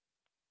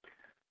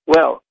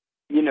 Well,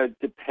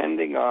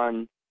 depending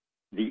on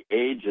the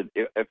age of,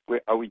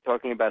 are we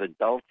talking about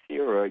adults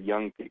here or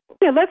young people?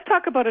 Yeah, let's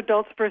talk about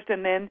adults first,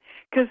 and then,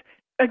 because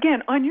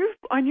again, on your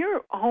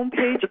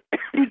homepage,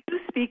 you do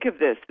speak of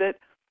this, that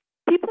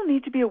people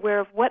need to be aware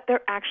of what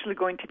they're actually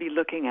going to be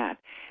looking at.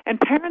 And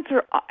parents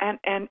are,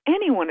 and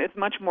anyone is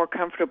much more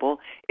comfortable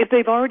if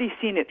they've already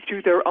seen it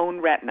through their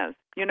own retinas,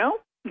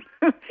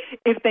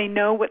 if they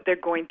know what they're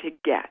going to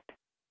get.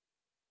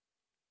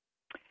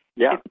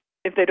 Yeah.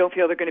 If they don't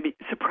feel they're going to be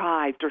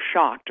surprised or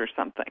shocked or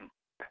something.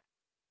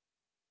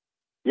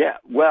 Yeah,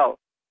 well,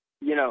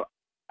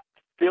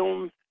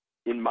 films,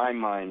 in my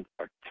mind,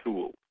 are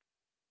tools.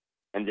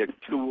 And they're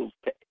tools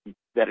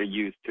that are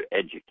used to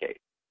educate.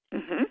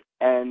 Mm-hmm.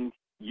 And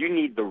you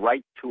need the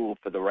right tool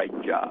for the right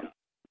job.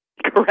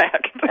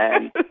 Correct.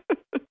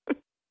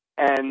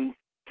 And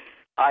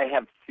I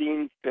have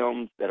seen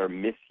films that are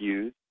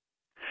misused.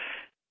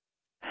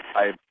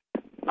 I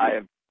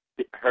have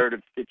heard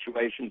of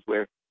situations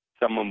where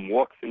someone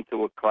walks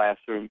into a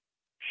classroom,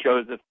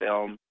 shows a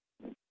film,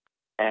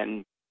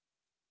 and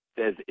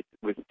says it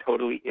was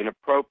totally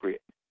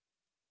inappropriate.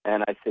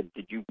 And I said,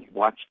 did you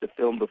watch the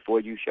film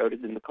before you showed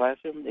it in the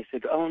classroom? They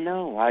said, oh,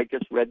 no, I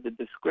just read the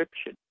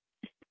description.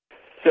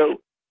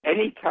 So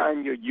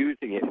anytime you're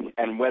using it,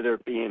 and whether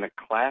it be in a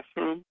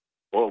classroom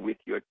or with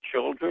your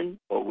children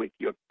or with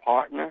your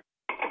partner,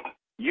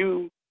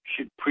 you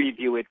should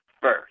preview it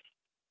first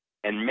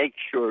and make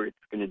sure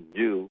it's going to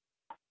do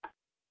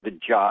the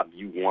job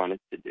you want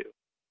it to do.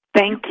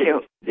 Thank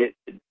you.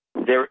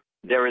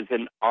 There is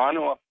an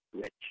on-off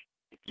switch.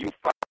 If you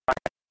find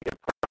a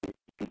problem, you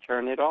can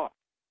turn it off.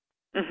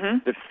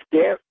 Mm-hmm.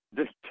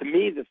 To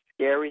me, the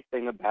scary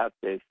thing about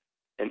this,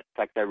 in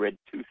fact, I read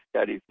 2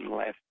 studies in the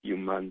last few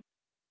months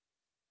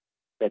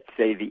that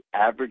say the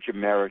average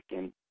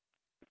American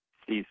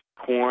sees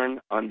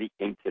porn on the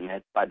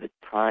internet by the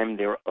time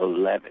they're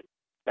 11.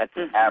 That's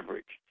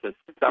average. So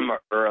some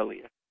are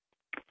earlier.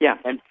 Yeah.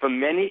 And for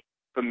many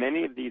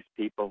of these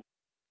people,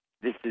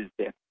 this is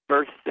their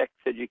first sex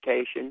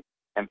education,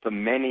 and for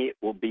many it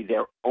will be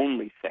their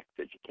only sex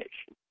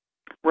education.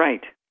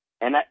 Right.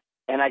 And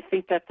I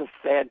think that's a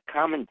sad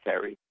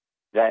commentary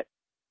that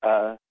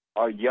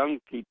our young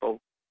people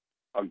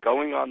are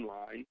going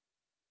online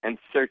and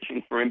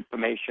searching for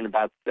information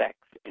about sex.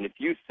 And if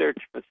you search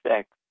for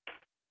sex,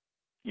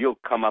 you'll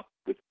come up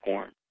with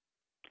porn.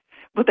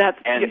 Well, that's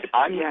And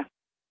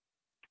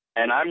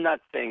I'm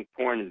not saying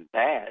porn is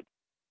bad.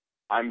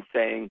 I'm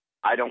saying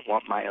I don't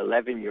want my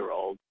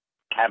 11-year-old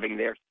having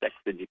their sex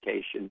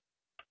education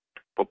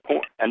for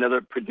porn. And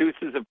other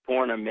producers of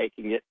porn are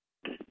making it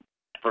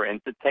for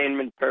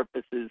entertainment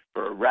purposes,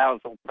 for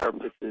arousal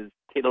purposes,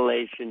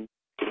 titillation.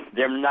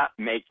 They're not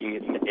making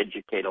it to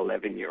educate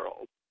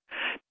 11-year-olds.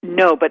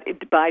 No, but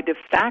by de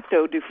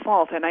facto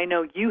default, and I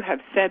know you have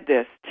said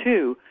this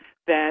too,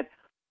 that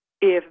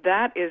if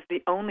that is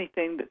the only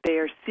thing that they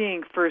are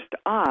seeing first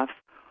off,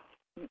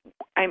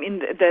 I mean,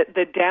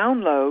 the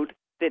download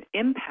that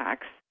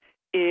impacts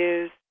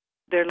is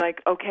they're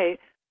like, okay,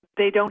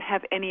 they don't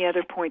have any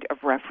other point of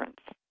reference.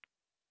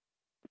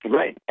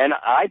 Right. And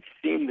I've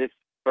seen this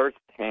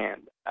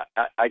firsthand.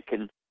 I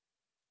can,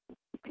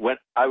 when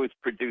I was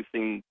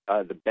producing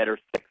the Better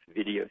Sex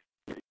video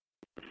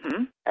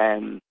series,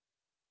 and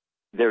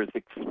there's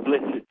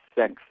explicit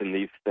sex in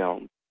these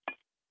films,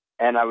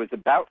 and I was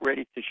about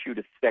ready to shoot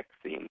a sex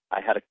scene.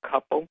 I had a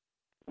couple,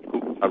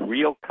 a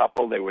real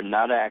couple. They were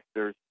not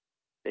actors.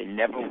 They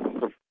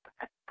never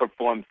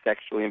performed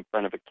sexually in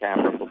front of a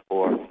camera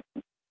before.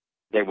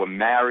 They were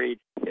married.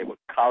 They were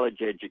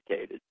college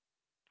educated.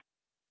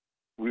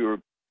 We were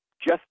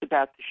just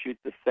about to shoot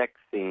the sex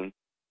scene,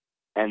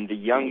 and the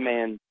young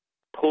man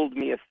pulled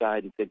me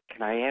aside and said,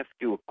 "Can I ask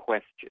you a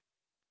question?"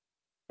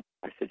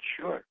 I said,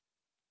 "Sure."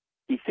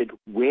 He said,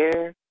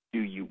 "Where do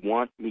you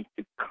want me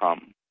to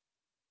come?"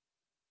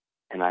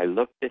 And I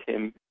looked at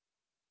him,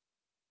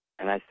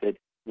 and I said,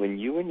 "When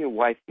you and your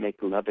wife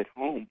make love at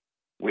home,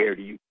 where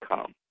do you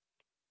come?"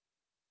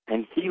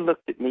 And he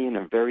looked at me in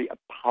a very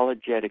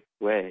apologetic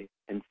way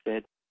and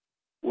said,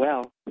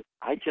 "Well,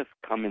 I just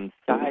come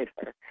inside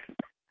her."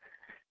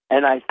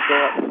 And I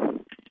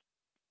thought,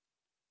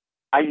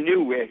 I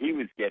knew where he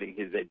was getting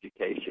his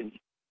education.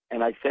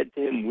 And I said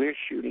to him, "We're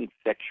shooting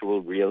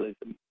sexual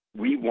realism.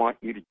 We want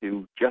you to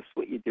do just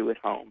what you do at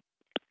home."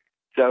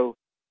 So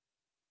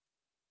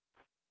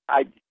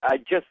I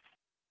just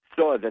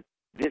saw that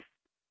this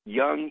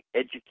young,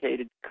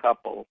 educated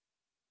couple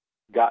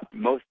got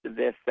most of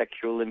their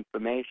sexual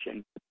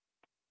information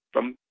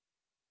from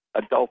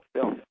adult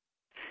film.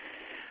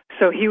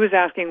 So he was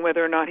asking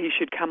whether or not he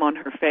should come on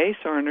her face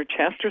or on her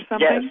chest or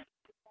something?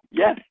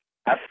 Yes,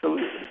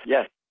 absolutely,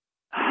 yes.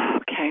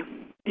 Okay.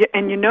 Yeah,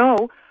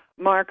 and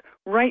Mark,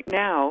 right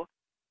now,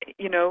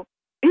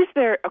 is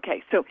there,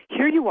 okay, so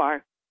here you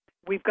are.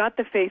 We've got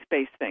the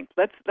faith-based thing.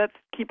 Let's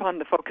keep on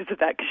the focus of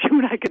that, because you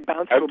and I could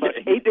bounce to about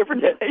 8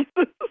 different places.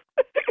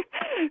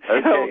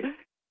 Okay.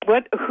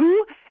 So,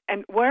 who,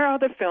 and where are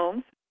the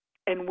films,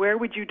 and where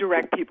would you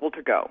direct people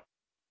to go?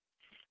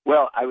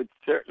 Well, I would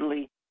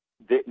certainly,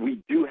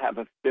 we do have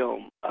a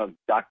film of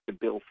Dr.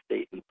 Bill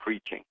Staten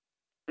preaching,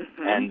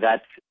 and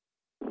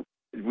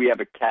we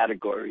have a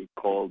category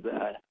called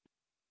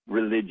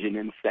religion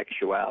and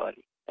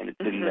sexuality, and it's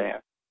in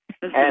there.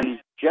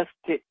 And just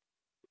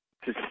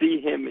to see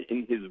him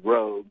in his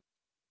robe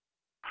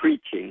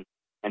preaching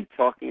and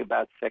talking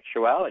about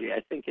sexuality,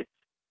 I think it's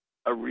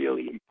a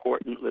really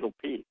important little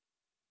piece.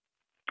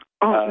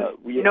 Oh,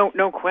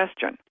 no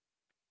question.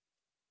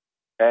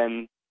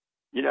 And,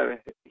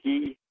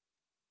 he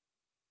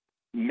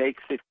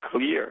makes it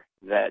clear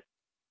that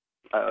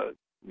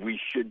we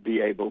should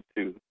be able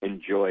to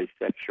enjoy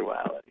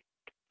sexuality.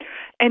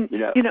 And,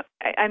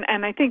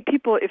 and I think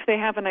people, if they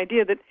have an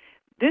idea that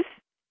this,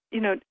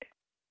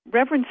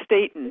 Reverend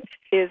Staten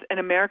is an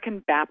American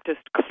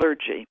Baptist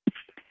clergy,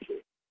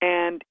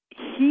 and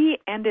he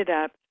ended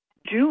up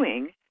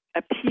doing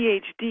a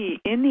PhD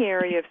in the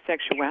area of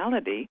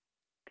sexuality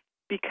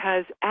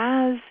because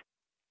as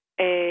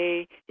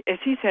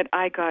he said,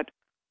 I got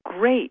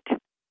great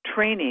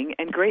training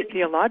and great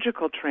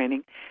theological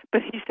training,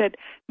 but he said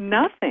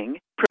nothing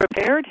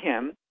prepared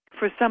him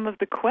for some of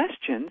the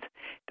questions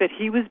that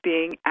he was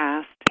being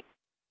asked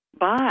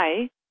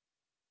by,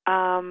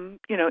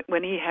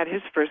 when he had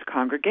his first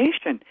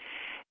congregation.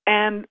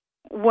 And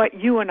what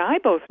you and I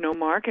both know,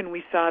 Mark, and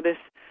we saw this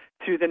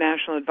through the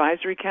National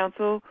Advisory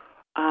Council,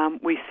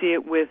 we see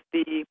it with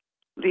the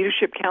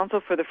Leadership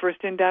Council for the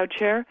First Endowed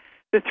Chair,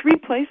 the 3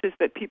 places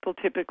that people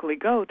typically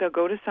go, they'll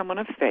go to someone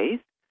of faith,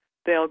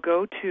 they'll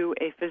go to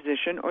a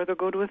physician, or they'll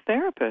go to a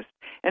therapist.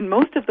 And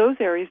most of those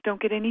areas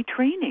don't get any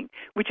training,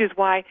 which is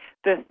why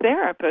the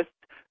therapists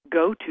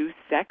go to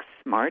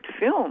sex-smart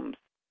films.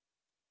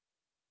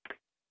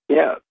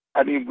 Yeah,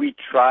 I mean, we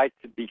try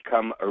to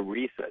become a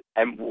resource.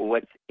 And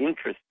what's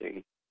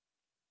interesting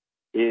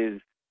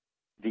is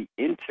the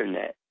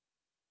Internet,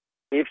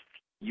 if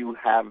you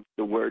have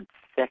the word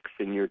sex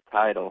in your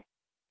title,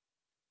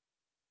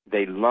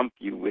 they lump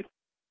you with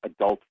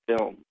adult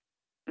films.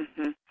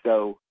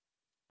 So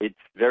it's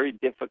very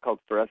difficult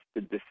for us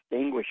to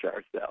distinguish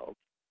ourselves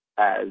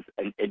as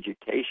an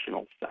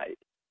educational site,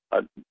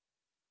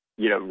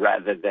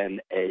 rather than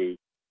a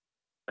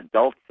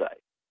adult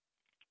site.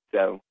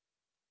 So,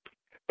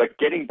 but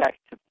getting back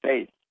to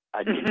faith,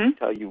 I need to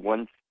tell you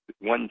one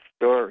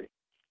story.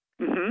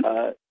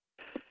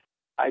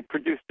 I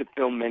produced a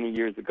film many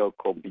years ago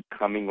called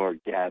Becoming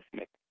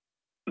Orgasmic,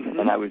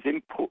 and I was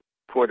in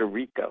Puerto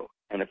Rico,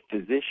 and a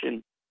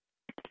physician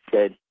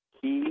said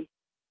he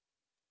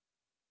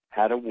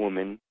had a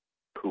woman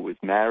who was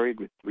married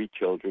with 3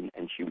 children,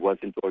 and she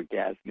wasn't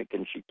orgasmic,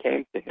 and she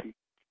came to him,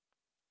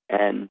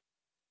 and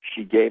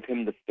she gave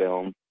him the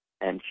film,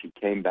 and she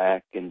came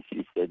back, and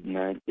she said,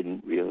 no, it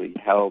didn't really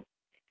help.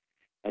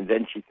 And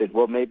then she said,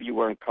 well, maybe you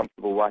weren't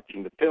comfortable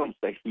watching the film,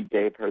 so he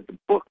gave her the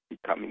book,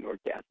 Becoming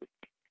Orgasmic.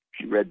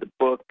 She read the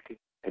book,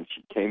 and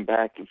she came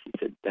back, and she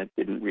said, that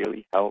didn't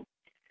really help.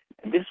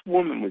 this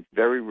woman was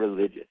very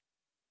religious.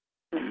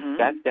 Mm-hmm. He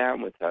sat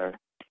down with her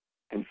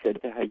and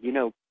said to her, you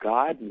know,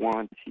 God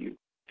wants you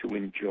to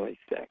enjoy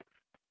sex.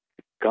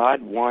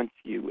 God wants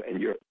you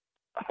and your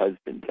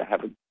husband to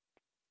have a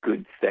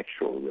good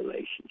sexual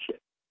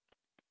relationship.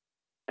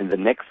 And the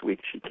next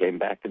week she came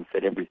back and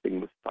said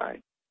everything was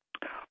fine.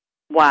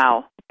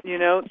 Wow. You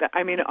know,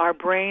 I mean, our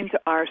brains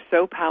are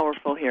so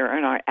powerful here,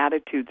 and our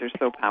attitudes are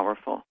so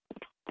powerful.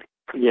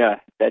 Yeah,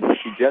 that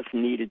she just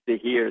needed to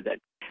hear that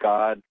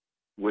God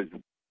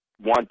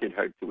wanted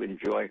her to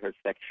enjoy her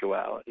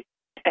sexuality.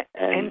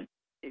 And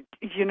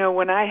you know,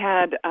 when I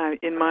had,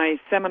 in my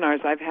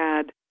seminars, I've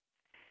had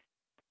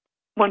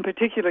one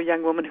particular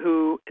young woman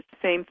who,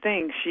 same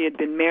thing, she had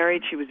been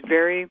married. She was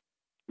very,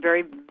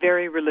 very,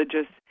 very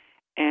religious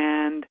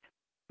and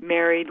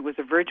married, was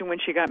a virgin when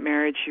she got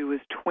married. She was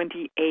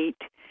 28,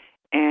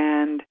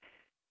 and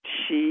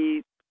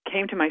she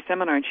came to my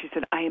seminar, and she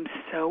said, I am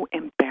so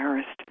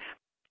embarrassed.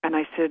 And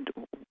I said,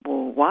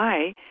 well,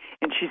 why?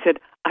 And she said,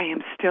 I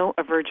am still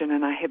a virgin,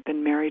 and I have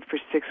been married for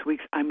 6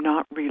 weeks. I'm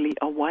not really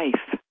a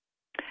wife.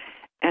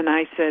 And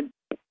I said,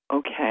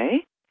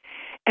 okay.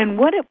 And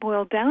what it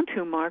boiled down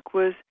to, Mark,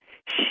 was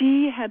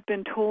she had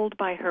been told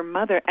by her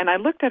mother, and I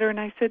looked at her and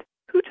I said,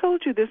 who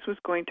told you this was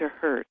going to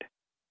hurt?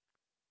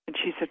 And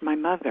she said, my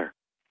mother.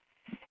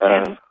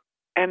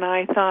 And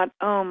I thought,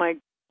 oh my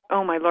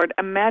Lord,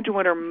 imagine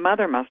what her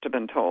mother must have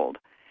been told.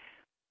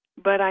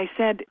 But I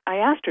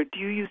asked her, do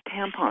you use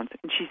tampons?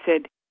 And she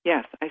said,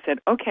 yes. I said,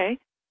 okay,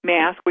 may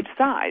I ask which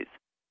size?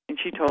 And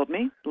she told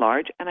me,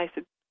 large. And I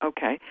said,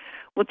 okay.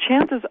 Well,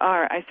 chances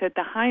are, I said,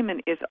 the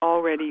hymen is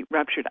already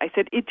ruptured. I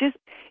said,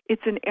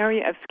 it's an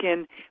area of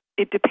skin.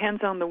 It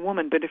depends on the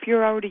woman. But if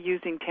you're already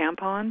using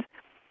tampons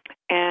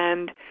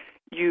and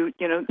you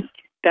know,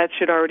 that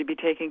should already be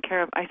taken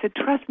care of. I said,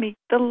 trust me,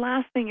 the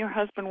last thing your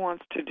husband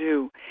wants to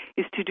do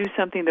is to do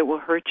something that will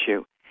hurt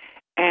you.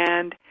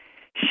 And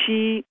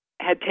she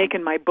had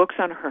taken my books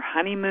on her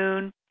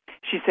honeymoon.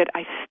 She said,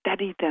 I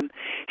studied them.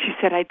 She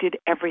said, I did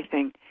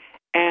everything.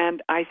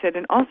 And I said,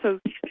 and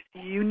also,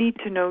 you need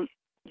to know,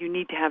 you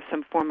need to have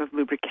some form of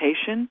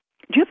lubrication.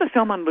 Do you have a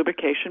film on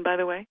lubrication, by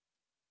the way?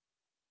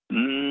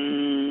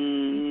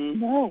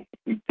 No,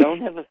 we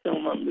don't have a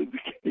film on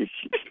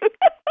lubrication.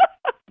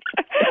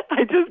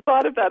 I just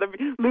thought about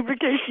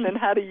lubrication and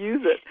how to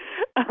use it.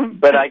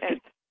 But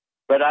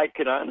I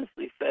could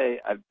honestly say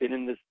I've been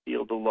in this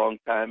field a long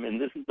time, and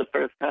this is the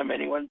first time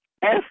anyone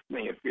asked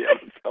me if we have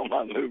a film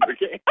on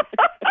lubrication.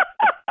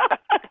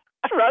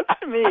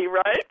 Trust me,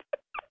 right?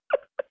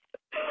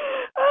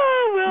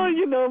 Oh, well,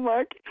 you know,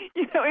 Mark,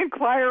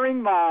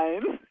 inquiring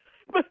minds.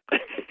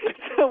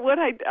 So what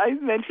I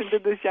mentioned to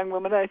this young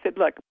woman, I said,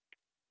 look,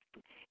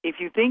 if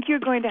you think you're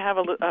going to have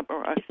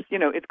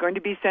it's going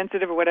to be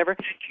sensitive or whatever,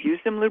 use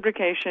some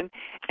lubrication.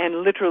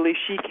 And literally,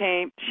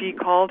 she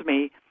called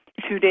me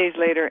 2 days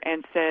later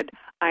and said,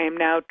 I am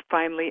now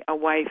finally a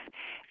wife.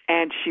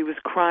 And she was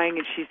crying,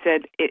 and she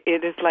said,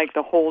 it is like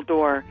the whole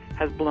door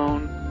has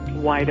blown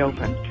wide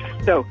open.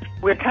 So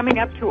we're coming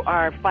up to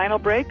our final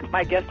break.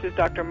 My guest is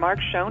Dr. Mark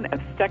Schoen of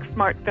Sex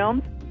Smart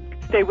Films.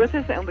 Stay with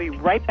us, and we'll be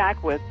right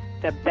back with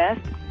the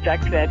best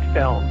sex ed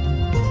film.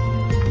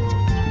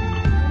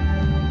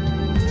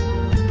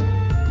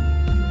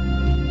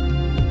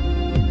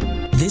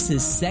 This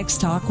is Sex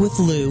Talk with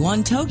Lou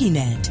on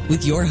TogiNet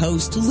with your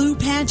host, Lou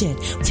Paget.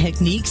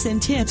 Techniques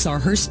and tips are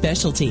her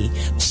specialty.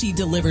 She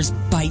delivers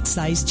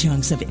bite-sized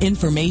chunks of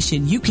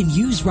information you can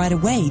use right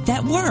away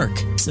that work.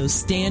 So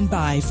stand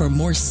by for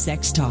more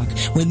sex talk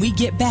when we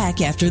get back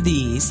after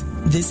these.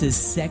 This is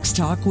Sex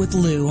Talk with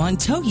Lou on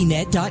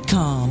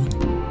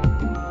TogiNet.com.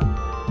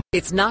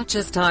 It's not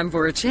just time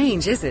for a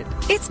change, is it?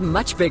 It's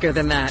much bigger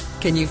than that.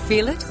 Can you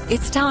feel it?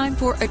 It's time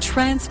for a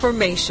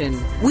transformation.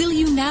 Will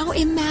you now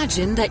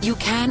imagine that you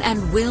can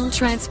and will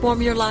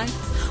transform your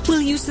life?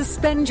 Will you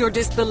suspend your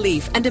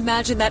disbelief and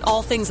imagine that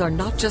all things are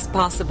not just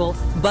possible,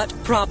 but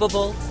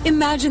probable?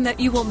 Imagine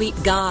that you will meet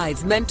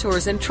guides,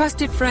 mentors, and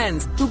trusted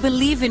friends who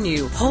believe in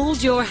you,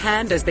 hold your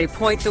hand as they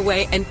point the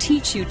way, and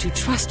teach you to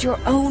trust your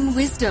own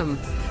wisdom.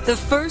 The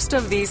first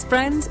of these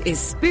friends is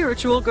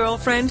spiritual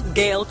girlfriend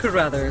Gail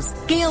Carruthers.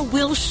 Gail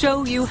will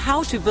show you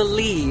how to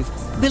believe.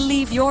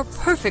 Believe your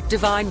perfect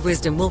divine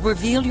wisdom will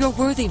reveal your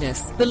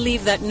worthiness.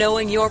 Believe that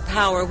knowing your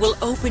power will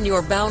open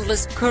your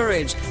boundless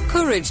courage.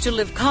 Courage to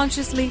live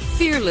consciously,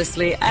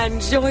 fearlessly,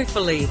 and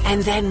joyfully.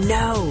 And then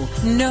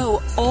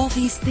know all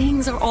these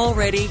things are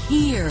already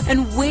here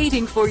and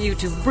waiting for you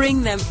to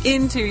bring them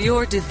into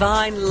your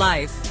divine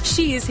life.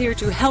 She is here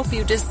to help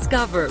you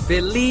discover,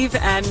 believe,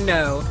 and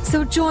know.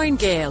 So join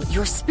Gail,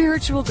 your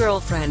spiritual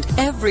girlfriend,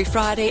 every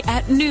Friday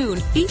at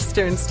noon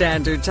Eastern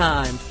Standard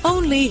Time.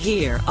 Only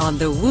here on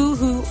the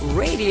Woohoo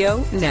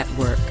Radio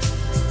Network.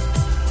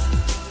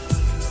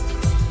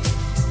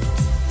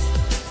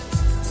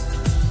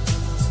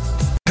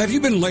 Have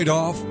you been laid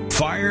off,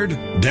 fired,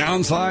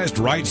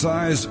 downsized,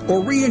 right-sized,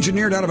 or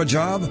re-engineered out of a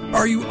job?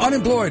 Are you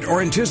unemployed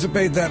or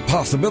anticipate that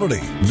possibility?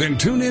 Then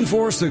tune in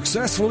for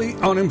Successfully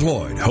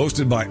Unemployed,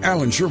 hosted by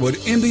Alan Sherwood,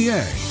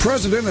 MBA,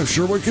 president of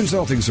Sherwood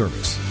Consulting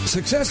Service.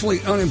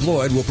 Successfully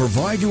Unemployed will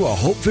provide you a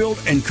hope-filled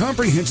and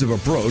comprehensive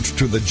approach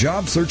to the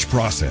job search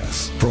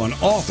process from an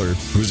author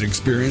who's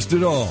experienced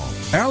it all.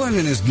 Alan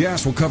and his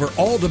guests will cover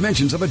all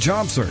dimensions of a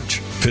job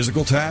search: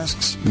 physical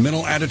tasks,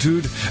 mental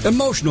attitude,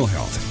 emotional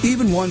health,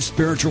 even one's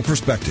spiritual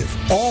perspective.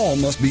 All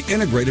must be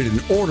integrated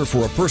in order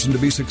for a person to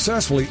be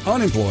successfully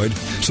unemployed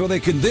so they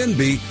can then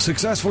be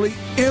successfully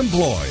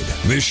employed.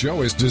 This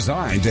show is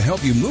designed to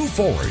help you move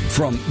forward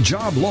from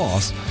job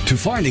loss to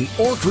finding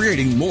or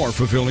creating more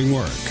fulfilling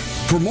work.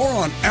 For more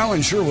on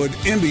Alan Sherwood,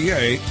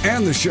 MBA,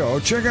 and the show,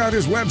 check out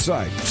his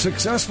website,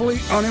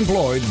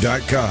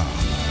 successfullyunemployed.com.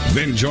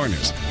 Then join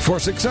us for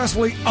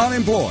Successfully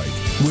Unemployed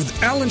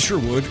with Alan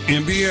Sherwood,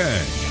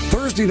 MBA.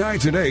 Thursday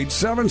nights at 8,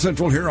 7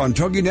 Central here on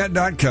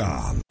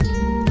TogiNet.com.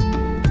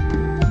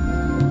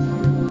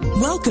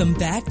 Welcome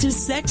back to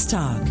Sex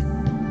Talk.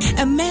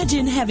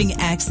 Imagine having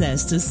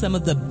access to some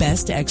of the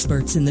best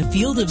experts in the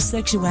field of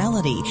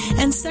sexuality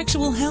and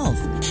sexual health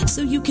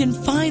so you can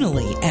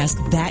finally ask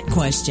that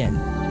question.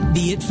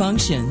 Be it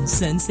function,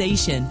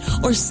 sensation,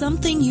 or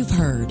something you've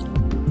heard,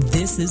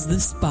 this is the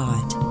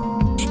spot.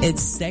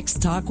 It's Sex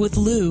Talk with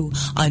Lou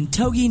on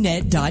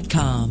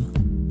TogiNet.com.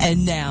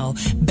 And now,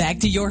 back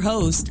to your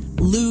host,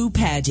 Lou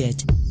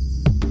Paget.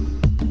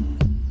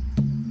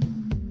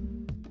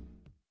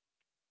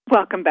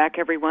 Welcome back,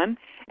 everyone.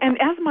 And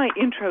as my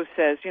intro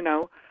says, in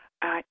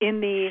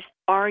the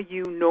Are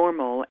You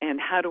Normal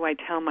and How Do I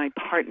Tell My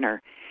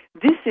Partner,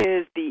 this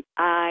is the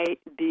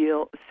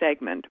ideal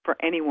segment for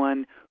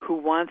anyone who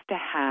wants to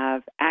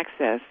have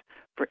access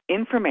for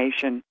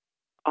information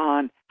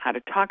on how to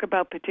talk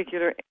about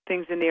particular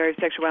things in the area of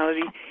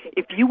sexuality.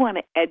 If you want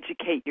to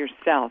educate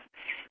yourself,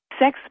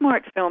 Sex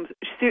Smart Films,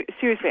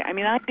 seriously,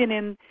 I've been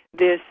in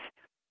this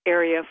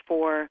area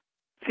for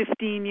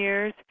 15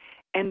 years,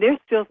 and there's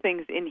still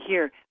things in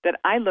here that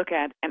I look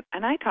at, and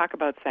I talk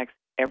about sex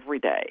every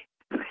day.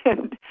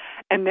 and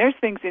there's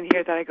things in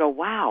here that I go,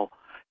 wow,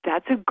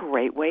 that's a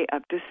great way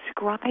of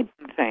describing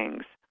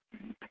things.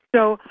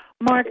 So,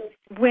 Mark,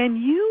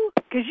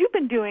 because you've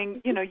been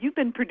doing, you've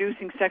been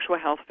producing sexual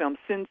health films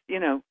since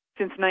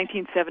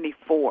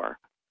 1974.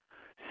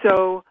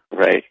 So,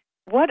 right.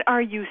 What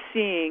are you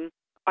seeing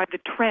are the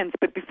trends?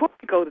 But before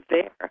we go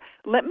there,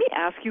 let me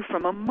ask you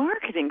from a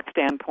marketing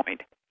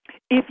standpoint.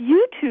 If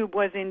YouTube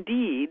was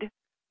indeed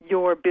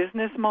your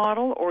business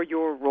model or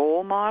your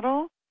role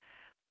model,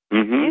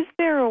 is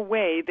there a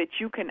way that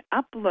you can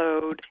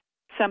upload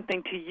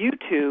something to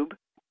YouTube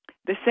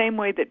the same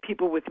way that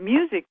people with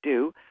music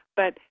do,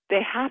 but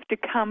they have to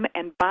come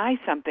and buy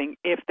something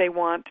if they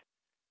want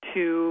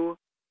to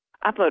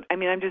upload?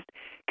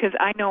 Because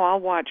I know I'll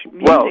watch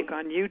music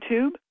on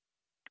YouTube,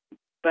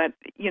 but,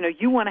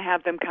 you want to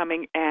have them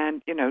coming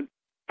and,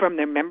 from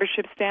their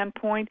membership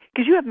standpoint,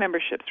 because you have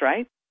memberships,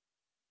 right?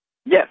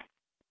 Yes,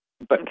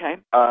 but okay.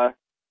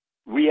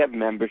 We have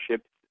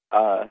memberships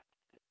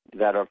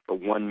that are for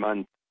 1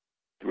 month,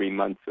 3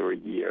 months, or a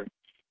year,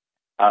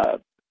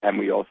 and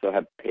we also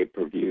have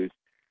pay-per-views.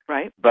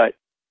 Right. But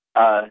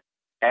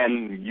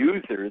and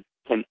users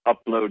can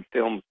upload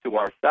films to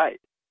our site,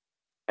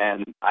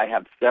 and I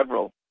have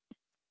several,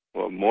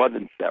 well, more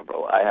than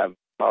several. I have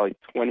probably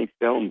 20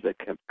 films that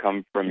have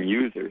come from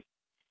users.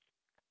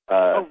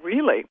 Oh,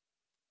 really?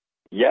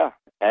 Yeah,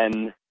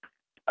 and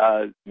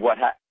what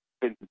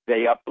happens?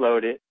 They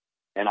upload it,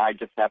 and I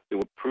just have to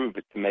approve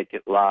it to make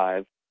it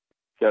live.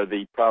 So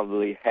the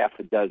probably half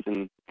a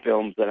dozen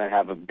films that I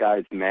have of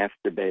guys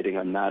masturbating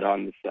are not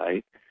on the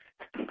site.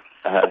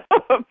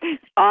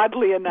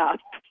 Oddly enough.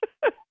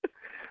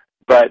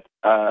 But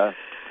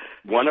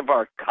one of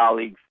our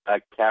colleagues,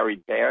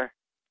 Carrie Bear,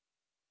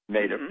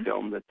 made a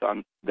film that's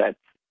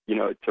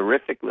a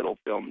terrific little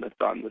film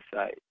that's on the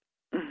site.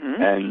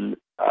 And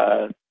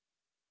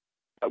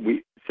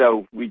we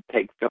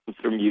take films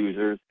from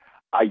users.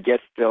 I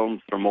get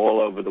films from all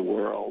over the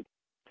world,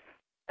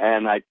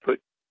 and I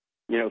put,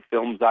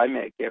 films I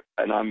make,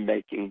 and I'm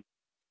making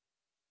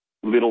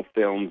little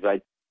films.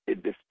 I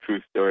did this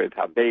true story of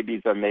how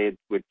babies are made,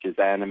 which is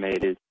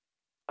animated.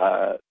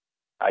 I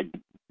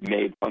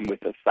made one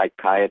with a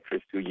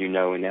psychiatrist who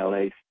in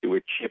L.A.,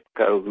 Stuart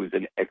Shipko, who's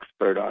an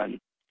expert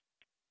on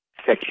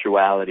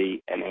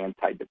sexuality and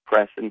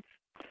antidepressants.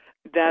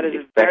 That's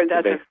a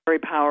very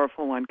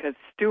powerful one, because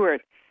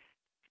Stuart,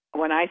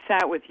 when I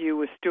sat with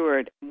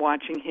Stuart,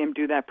 watching him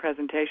do that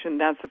presentation,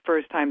 that's the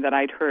first time that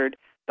I'd heard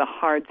the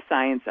hard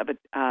science of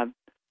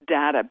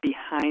data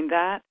behind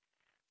that,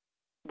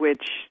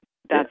 which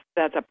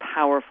that's a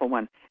powerful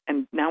one.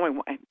 And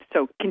now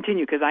so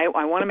continue, because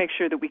I want to make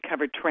sure that we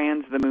cover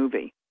Trans the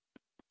movie.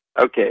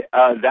 Okay,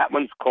 that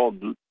one's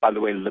called, by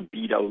the way,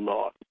 Libido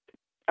Lost.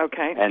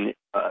 Okay. And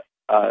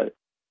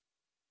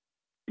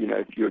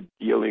if you're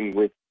dealing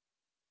with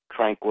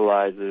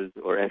tranquilizers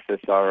or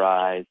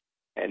SSRIs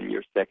and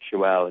your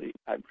sexuality,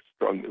 I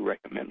strongly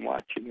recommend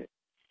watching it.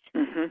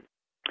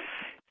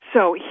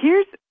 So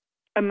here's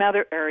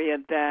another area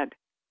that,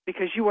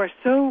 because you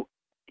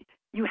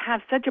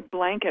have such a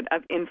blanket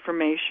of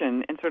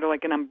information and sort of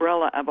like an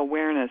umbrella of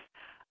awareness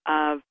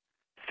of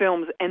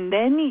films, and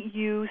then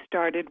you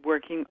started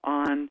working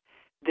on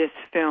this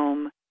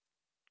film,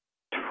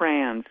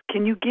 Trans.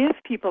 Can you give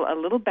people a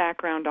little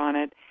background on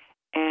it?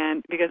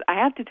 And because I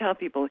have to tell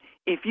people,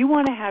 if you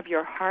want to have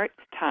your heart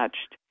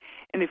touched,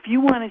 and if you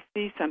want to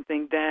see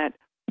something that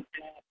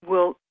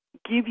will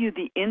give you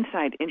the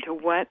insight into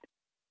what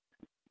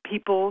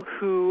people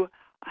who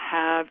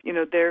have,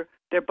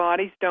 their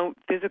bodies don't,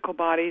 physical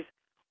bodies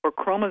or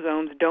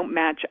chromosomes don't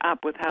match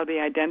up with how they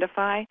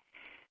identify,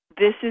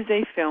 this is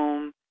a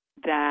film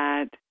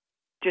that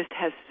just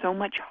has so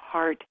much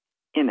heart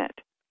in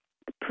it.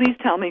 Please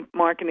tell me,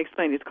 Mark, and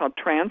explain. It's called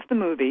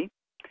TRANSthemovie.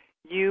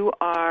 You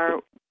are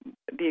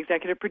the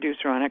executive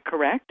producer on it,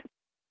 correct?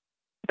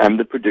 I'm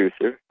the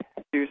producer.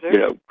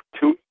 Producer.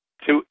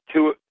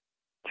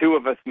 Two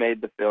of us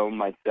made the film,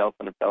 myself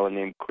and a fellow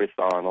named Chris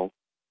Arnold.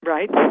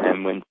 Right.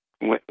 And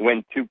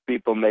when two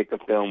people make a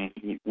film,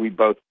 we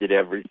both did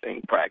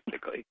everything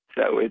practically.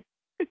 So it,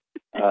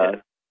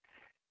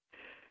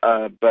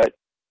 but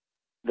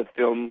the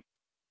film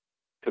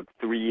took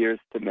 3 years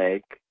to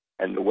make,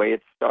 and the way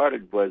it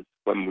started was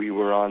when we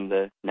were on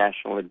the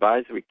National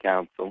Advisory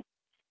Council.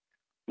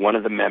 One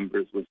of the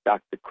members was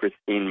Dr.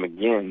 Christine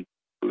McGinn,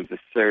 who's a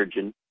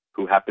surgeon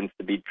who happens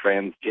to be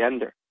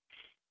transgender.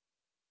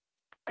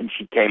 And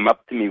she came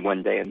up to me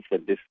one day and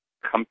said, this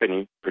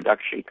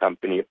production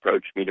company,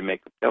 approached me to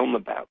make a film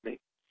about me.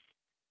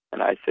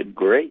 And I said,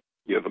 great,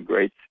 you have a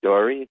great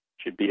story. It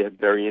should be a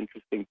very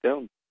interesting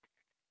film.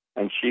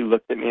 And she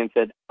looked at me and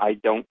said, I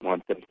don't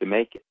want them to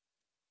make it.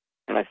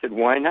 And I said,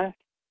 why not?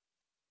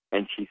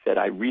 And she said,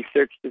 I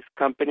researched this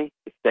company.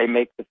 If they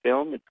make the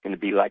film, it's going to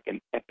be like an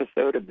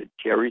episode of the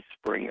Jerry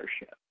Springer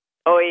Show.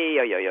 Oy,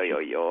 oy, oy,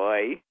 oy,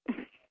 oy.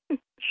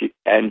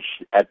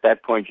 At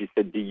that point, she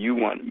said, do you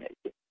want to make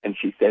it? And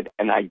she said,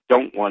 and I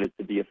don't want it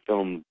to be a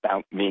film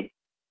about me.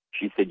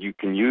 She said, you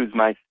can use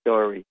my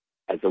story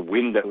as a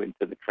window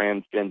into the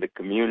transgender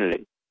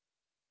community,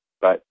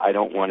 but I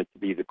don't want it to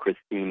be the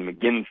Christine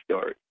McGinn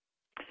story.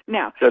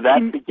 Now, so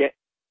that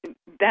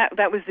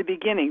was the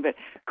beginning, but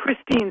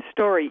Christine's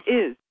story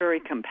is very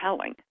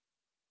compelling.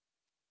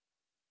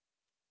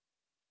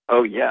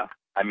 Oh, yeah.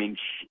 I mean,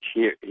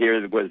 here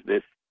was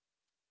this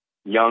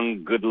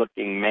young,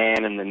 good-looking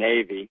man in the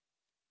Navy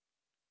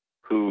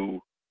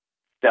who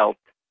felt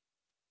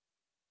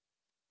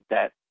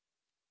that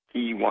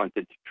he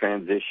wanted to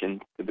transition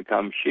to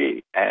become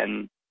she,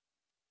 and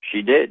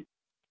she did.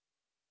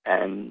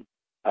 And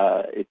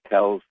it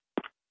tells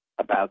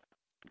about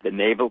the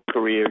naval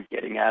career,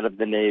 getting out of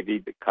the Navy,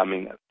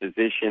 becoming a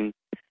physician,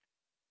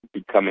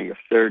 becoming a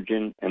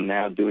surgeon, and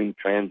now doing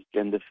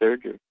transgender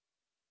surgery.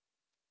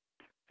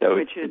 So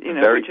it's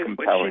very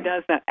compelling. What she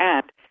does that.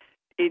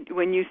 And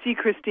when you see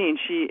Christine,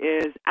 she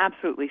is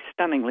absolutely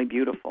stunningly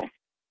beautiful.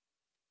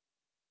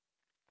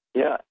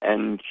 Yeah,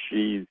 and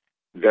she's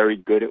very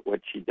good at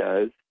what she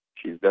does.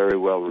 She's very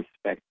well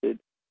respected.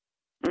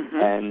 Mm-hmm.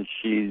 And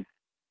she's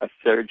a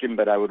surgeon,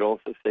 but I would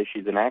also say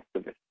she's an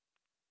activist.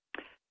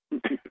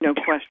 No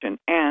question.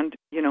 And,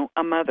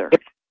 a mother.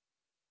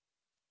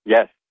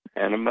 Yes,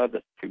 and a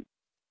mother, too.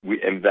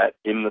 And that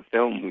in the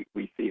film,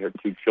 we see her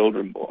 2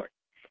 children born.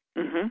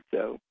 Mm-hmm.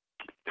 So,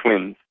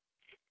 twins.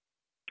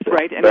 So,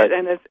 right, and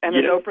as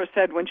Oprah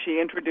said when she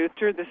introduced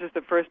her, this is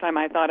the first time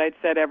I thought I'd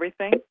said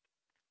everything.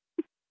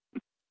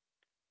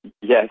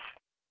 Yes.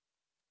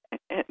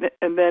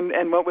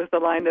 And what was the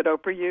line that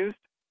Oprah used?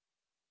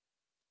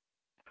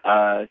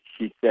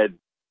 She said,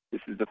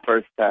 this is the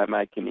first time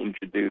I can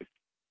introduce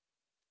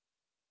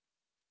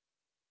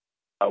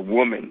a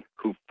woman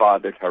who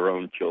fathered her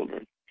own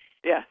children.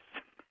 Yes.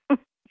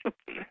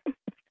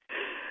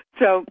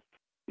 So,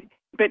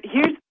 but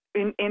here's,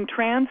 in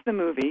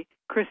TRANSthemovie,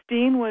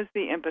 Christine was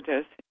the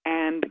impetus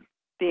and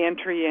the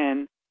entry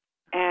in,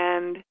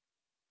 and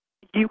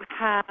you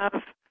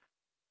have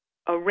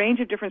a range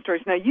of different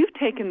stories. Now, you've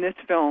taken this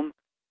film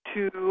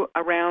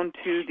around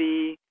to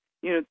the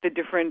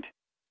different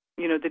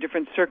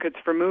circuits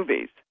for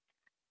movies.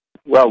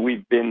 Well,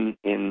 we've been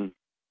in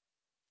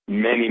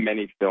many,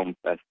 many film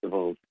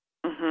festivals.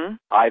 Mm-hmm.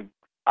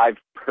 I've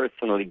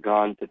personally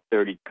gone to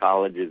 30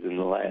 colleges in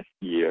the last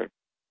year.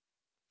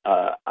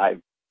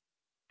 I've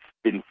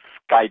been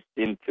Skyped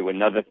into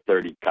another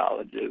 30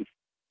 colleges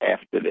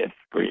after their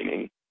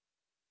screening.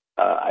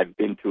 I've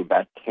been to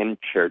about 10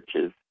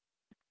 churches,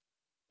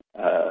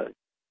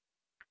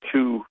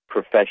 2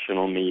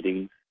 professional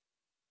meetings,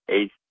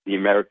 the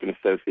American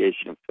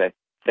Association of Sex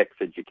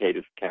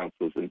Educators,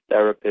 Counselors, and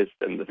Therapists,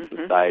 and the Mm-hmm.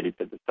 Society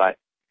for the Science,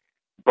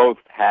 both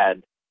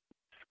had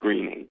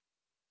screenings.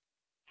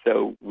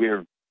 So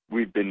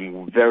we've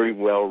been very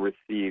well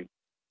received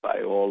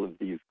by all of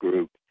these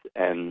groups,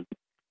 and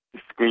the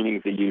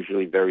screenings are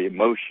usually very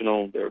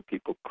emotional. There are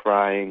people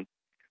crying.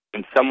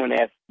 When someone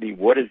asks me,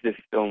 what is this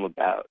film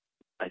about?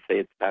 I say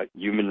it's about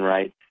human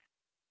rights,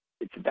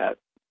 it's about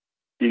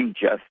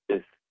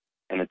injustice,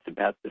 and it's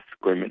about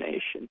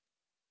discrimination.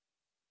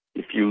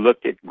 If you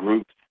look at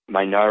groups,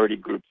 minority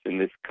groups in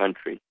this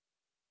country,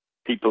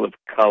 people of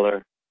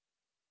color,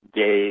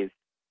 gays,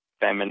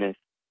 feminists,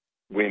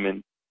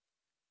 women,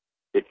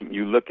 if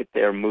you look at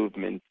their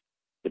movements,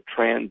 the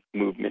trans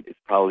movement is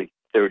probably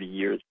 30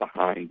 years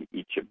behind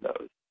each of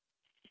those.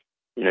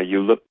 You know,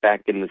 you look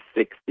back in the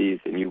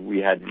 60s and we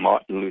had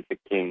Martin Luther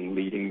King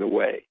leading the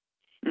way.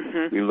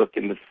 Mm-hmm. We look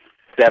in the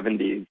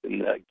 70s in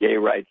the gay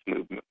rights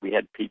movement. We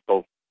had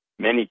people,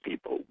 many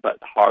people, but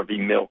Harvey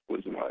Milk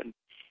was one.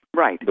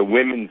 Right. The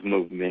women's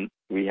movement,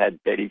 we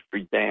had Betty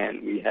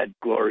Friedan, we had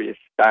Gloria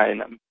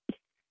Steinem.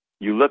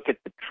 You look at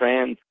the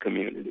trans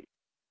community.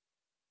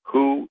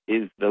 Who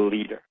is the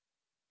leader?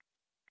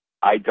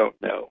 I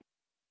don't know.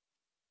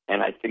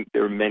 And I think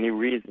there are many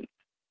reasons.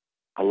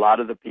 A lot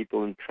of the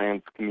people in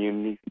trans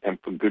communities, and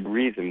for good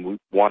reason,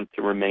 want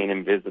to remain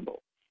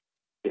invisible.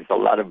 There's a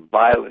lot of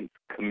violence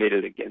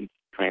committed against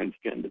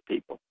transgender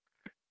people.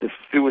 The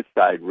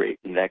suicide rate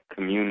in that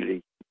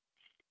community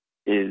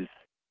is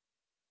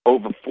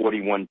over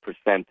 41%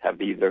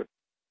 have either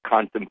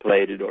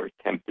contemplated or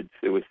attempted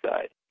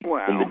suicide.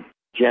 Wow.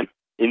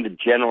 In the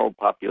general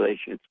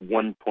population, it's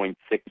 1.6%.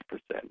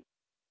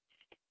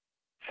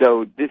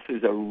 So this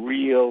is a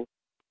real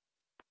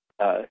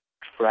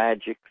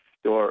tragic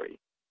story,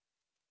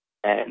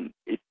 and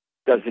it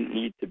doesn't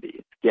need to be.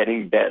 It's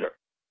getting better.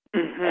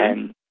 Mm-hmm.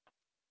 And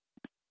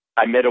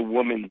I met a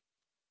woman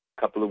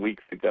a couple of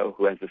weeks ago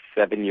who has a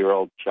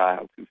 7-year-old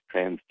child who's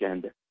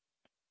transgender,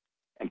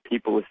 and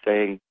people were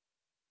saying,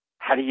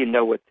 how do you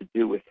know what to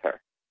do with her?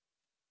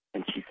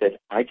 And she said,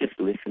 I just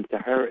listen to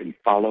her and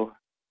follow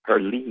her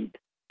lead.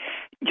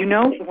 You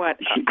know what?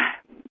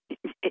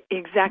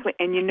 Exactly.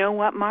 And you know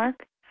what,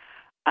 Mark?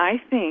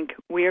 I think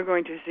we are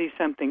going to see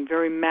something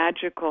very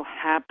magical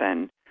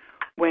happen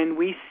when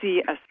we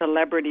see a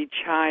celebrity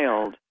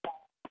child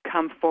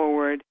come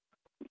forward,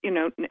 you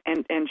know,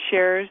 and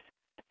Cher's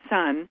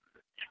son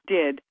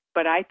did.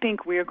 But I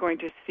think we are going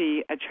to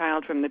see a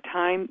child from the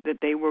time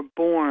that they were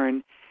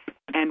born,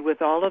 and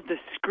with all of the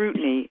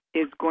scrutiny,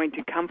 is going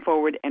to come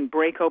forward and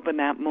break open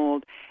that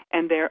mold.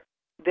 And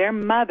their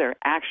mother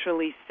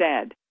actually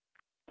said,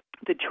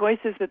 the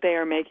choices that they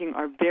are making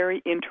are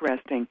very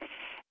interesting.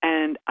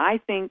 And I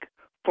think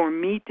for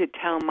me to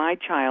tell my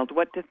child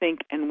what to think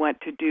and what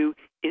to do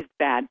is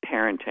bad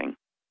parenting.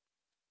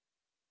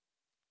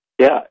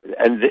 Yeah,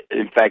 and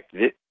in fact,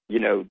 you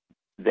know,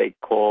 they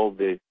call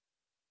the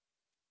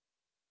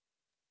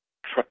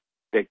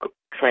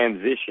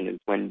transition is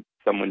when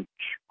someone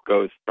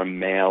goes from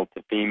male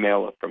to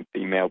female or from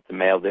female to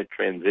male. They're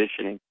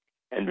transitioning.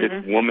 And this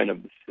woman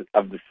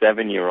of the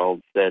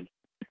 7-year-old said,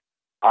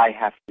 I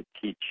have to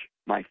teach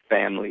my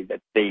family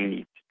that they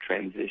need to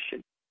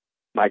transition.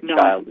 My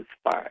child is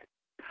fine.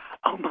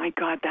 Oh, my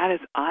God, that is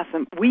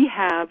awesome. We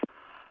have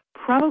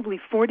probably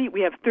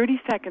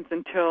 30 seconds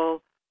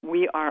until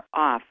we are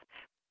off.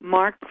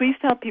 Mark, please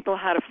tell people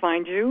how to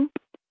find you.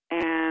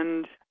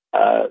 And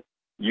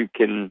you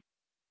can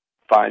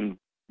find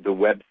the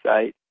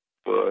website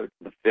for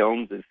the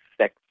films is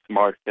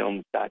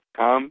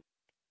sexsmartfilms.com.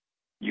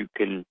 You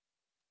can,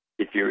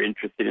 if you're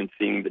interested in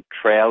seeing the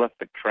trailer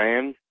for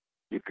Trans,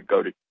 you could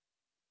go to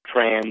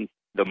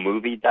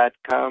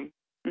TRANSthemovie.com.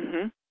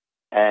 Mm-hmm.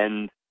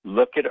 And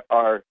look at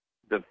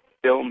the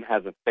film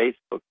has a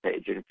Facebook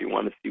page, and if you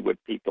want to see what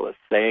people are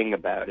saying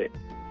about it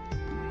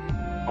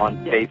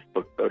on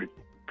Facebook, go to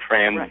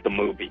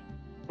TRANSthemovie.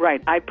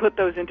 Right. I put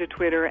those into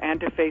Twitter and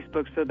to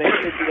Facebook, so they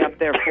should be up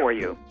there for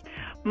you.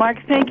 Mark,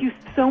 thank you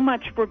so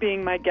much for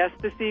being my guest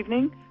this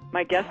evening.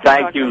 My guest is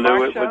Thank Dr. you, Lou.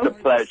 Mark It was a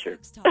pleasure.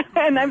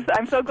 And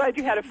I'm so glad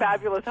you had a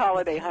fabulous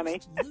holiday,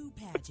 honey.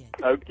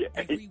 Okay.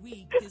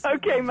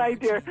 Okay, my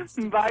dear.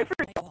 Bye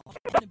for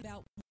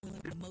now.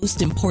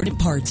 Most important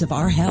parts of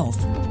our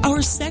health,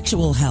 our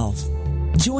sexual health. Join